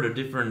even further,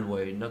 different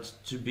way, not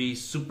to be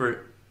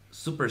super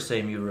super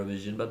same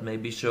Eurovision, but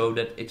maybe show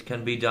that it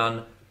can be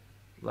done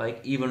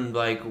like even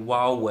like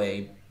wow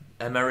way,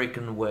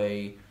 American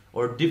way,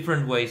 or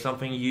different way,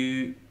 something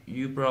you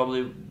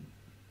probably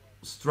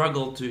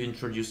struggle to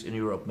introduce in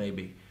Europe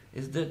maybe.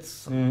 Is that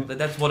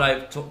that's what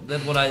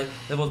that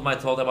was my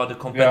thought about the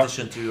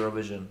competition to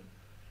Eurovision.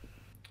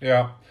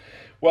 Yeah.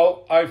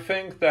 Well, I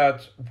think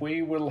that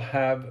you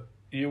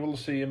will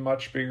see a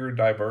much bigger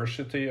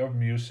diversity of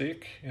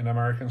music in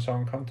American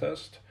Song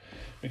Contest,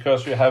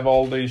 because you have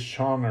all these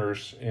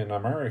genres in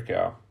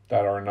America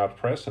that are not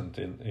present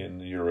in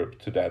Europe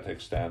to that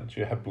extent.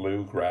 You have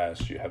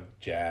bluegrass, you have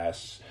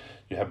jazz,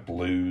 you have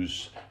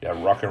blues, you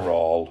have rock and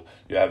roll,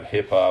 you have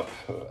hip hop,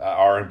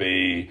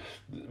 R&B,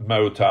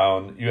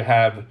 Motown. You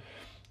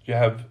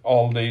have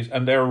all these,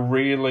 and they're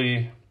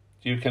really,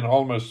 you can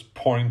almost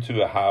point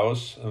to a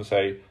house and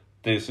say,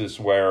 this is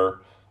where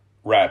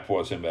rap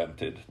was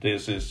invented.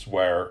 This is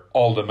where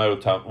all the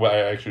Motown,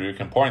 well, actually you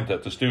can point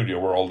at the studio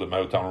where all the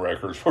Motown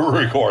records were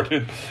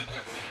recorded.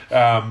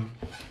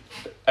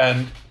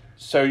 And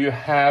so you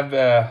have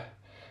a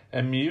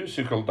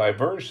musical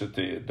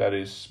diversity that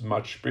is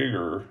much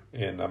bigger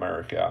in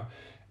America,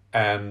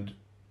 and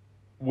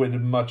with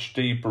much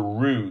deeper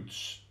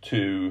roots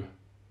to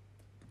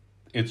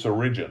its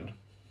origin.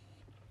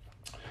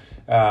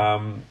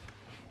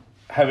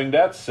 Having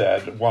that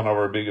said, one of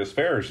our biggest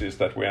fears is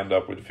that we end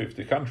up with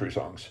 50 country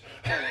songs.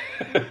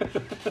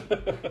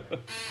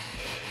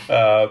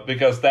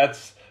 Because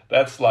that's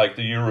like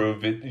the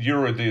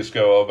Euro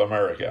disco of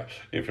America,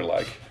 if you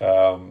like.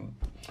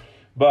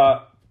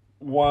 But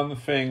one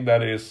thing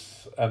that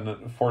is,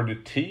 for the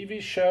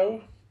TV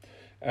show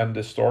and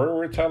the story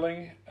we're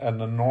telling, an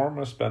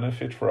enormous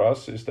benefit for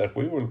us is that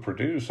we will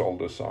produce all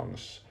the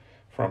songs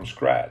from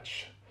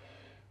scratch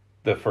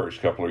the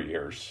first couple of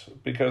years,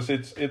 because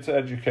it's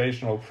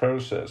educational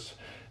process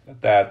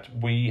that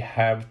we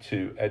have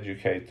to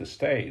educate the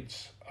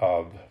states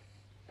of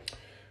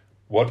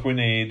what we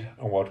need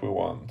and what we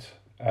want,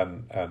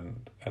 and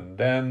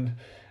then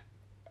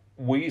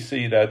we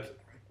see that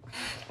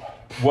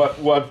what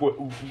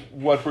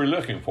we're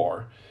looking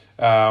for.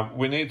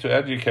 We need to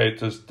educate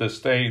the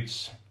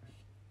states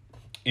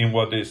in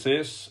what this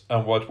is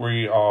and what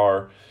we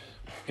are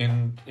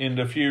in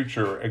the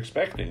future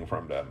expecting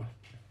from them.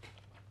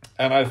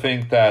 And I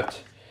think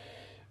that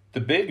the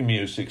big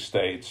music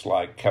states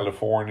like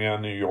California,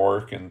 New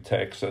York, and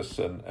Texas,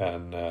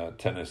 and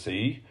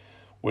Tennessee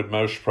would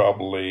most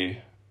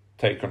probably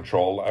take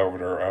control over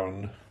their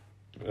own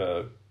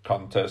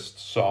contest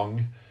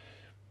song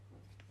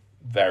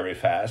very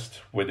fast.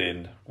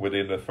 Within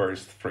the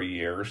first 3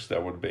 years,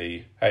 there will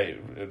be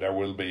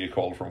a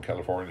call from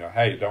California.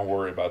 Hey, don't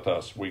worry about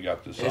us. We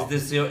got the song.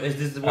 Is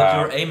this what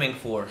you're aiming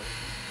for?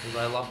 Because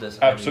I love this.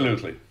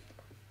 Absolutely,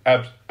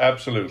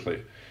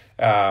 absolutely.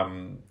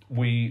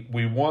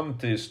 We want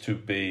this to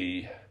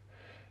be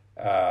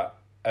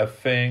a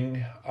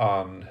thing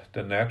on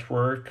the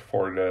network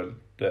for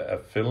the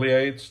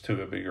affiliates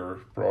to a bigger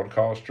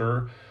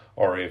broadcaster,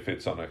 or if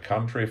it's on a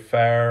country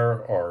fair,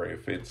 or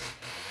if it's,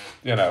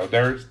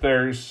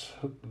 there's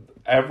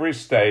every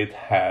state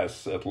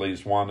has at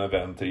least one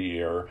event a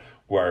year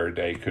where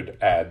they could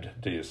add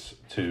this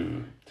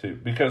to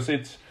because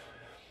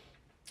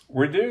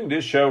we're doing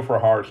this show for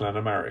Heartland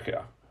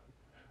America.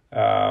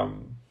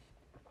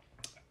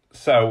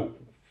 So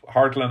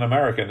Heartland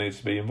America needs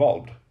to be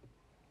involved.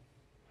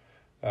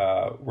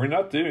 We're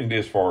not doing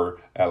this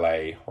for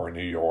LA or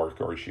New York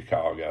or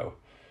Chicago.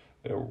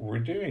 We're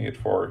doing it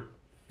for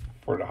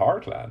the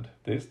Heartland.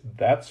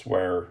 That's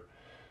where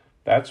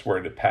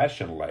the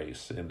passion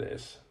lays in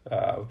this.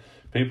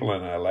 People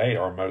in LA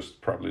are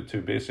most probably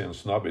too busy and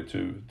snobby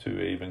to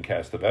even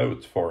cast a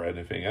vote for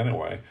anything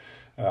anyway.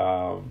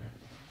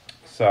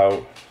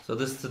 So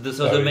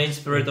the main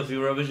spirit of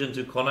Eurovision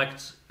to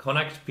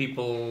connect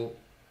people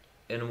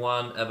in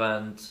one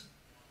event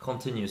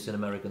continues in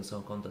American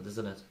Song Contest,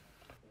 isn't it?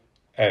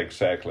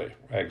 Exactly.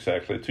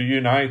 To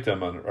unite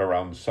them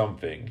around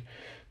something,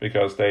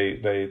 because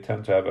they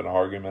tend to have an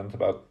argument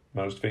about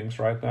most things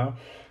right now,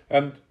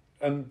 and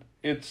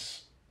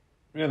it's,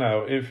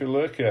 if you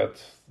look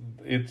at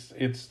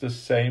it's the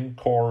same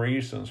core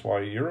reasons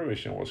why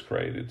Eurovision was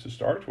created to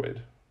start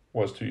with,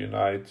 was to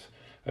unite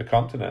a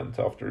continent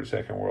after the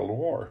Second World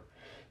War.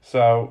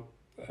 So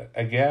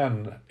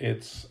again,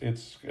 it's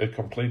a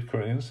complete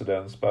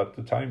coincidence, but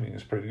the timing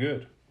is pretty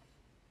good.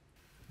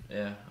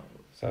 Yeah.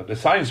 So the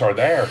signs are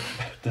there.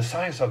 The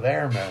signs are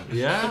there, man.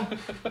 Yeah.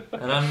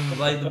 And I'm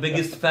like the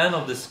biggest fan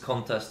of this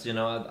contest,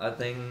 I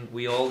think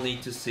we all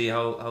need to see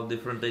how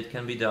different it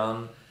can be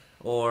done,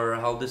 or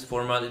how this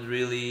format it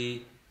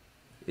really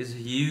is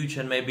huge,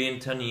 and maybe in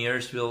 10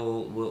 years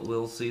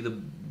we'll see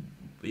the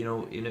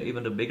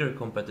even the bigger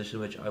competition,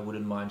 which I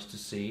wouldn't mind to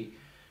see.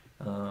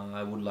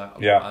 I would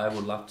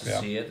love to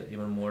see it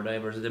even more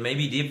diversity.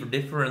 Maybe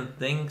different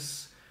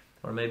things,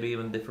 or maybe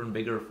even different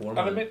bigger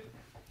formats.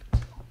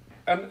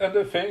 And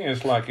the thing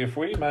is, like, if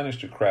we manage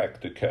to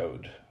crack the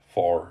code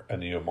for a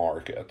new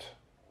market,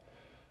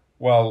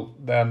 well,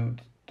 then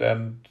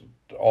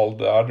all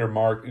the other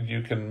market,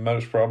 you can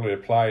most probably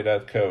apply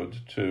that code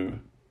to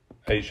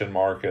Asian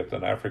market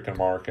and African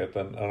market,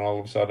 and all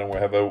of a sudden we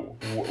have a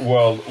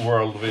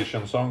World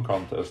Vision Song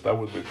Contest. That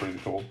would be pretty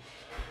cool.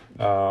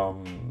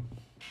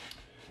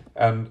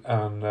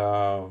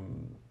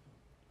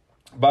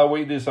 But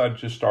we decided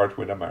to start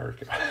with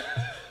America.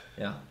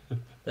 Yeah,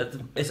 that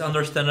is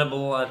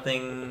understandable, I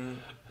think,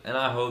 and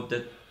I hope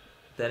that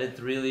it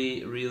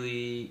really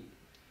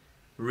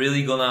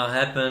gonna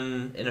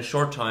happen in a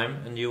short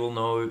time, and you will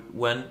know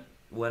when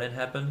it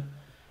happened,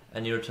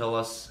 and you'll tell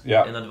us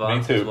in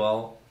advance as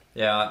well.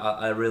 Yeah,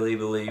 I really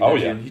believe that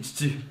you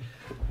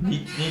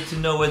need to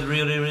know it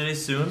really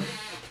soon.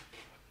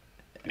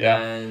 Yeah,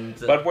 and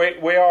but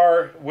we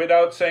are,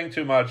 without saying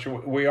too much,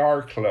 we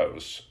are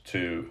close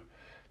to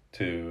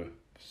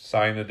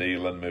sign a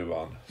deal and move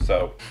on.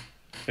 So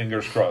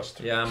fingers crossed.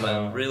 Yeah,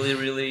 man,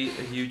 really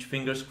a huge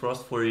fingers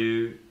crossed for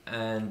you.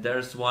 And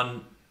there's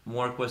one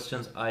more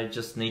questions I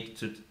just need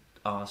to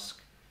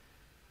ask.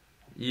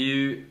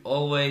 You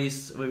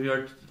always, with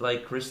your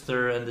like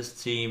Krister and this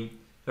team,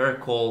 they're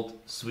called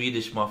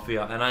Swedish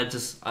Mafia, and I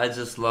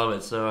just love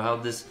it. So how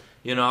this,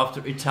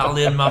 after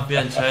Italian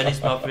Mafia and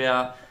Chinese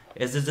Mafia,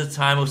 is this the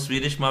time of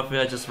Swedish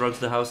Mafia just rocks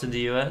the house in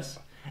the US?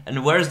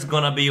 And where's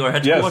gonna be your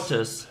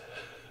headquarters?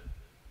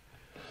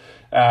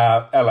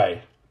 Yes.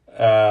 LA.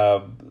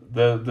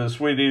 The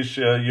Swedish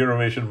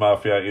Eurovision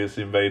Mafia is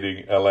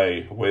invading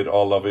LA with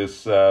all of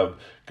its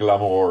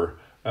glamour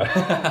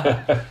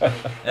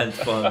and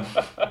fun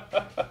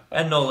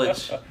and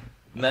knowledge.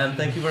 Man,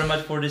 thank you very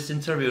much for this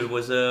interview. It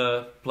was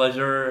a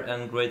pleasure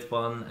and great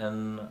fun,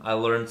 and I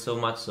learned so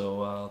much,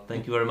 so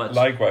thank you very much.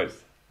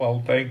 Likewise.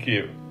 Well, thank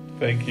you.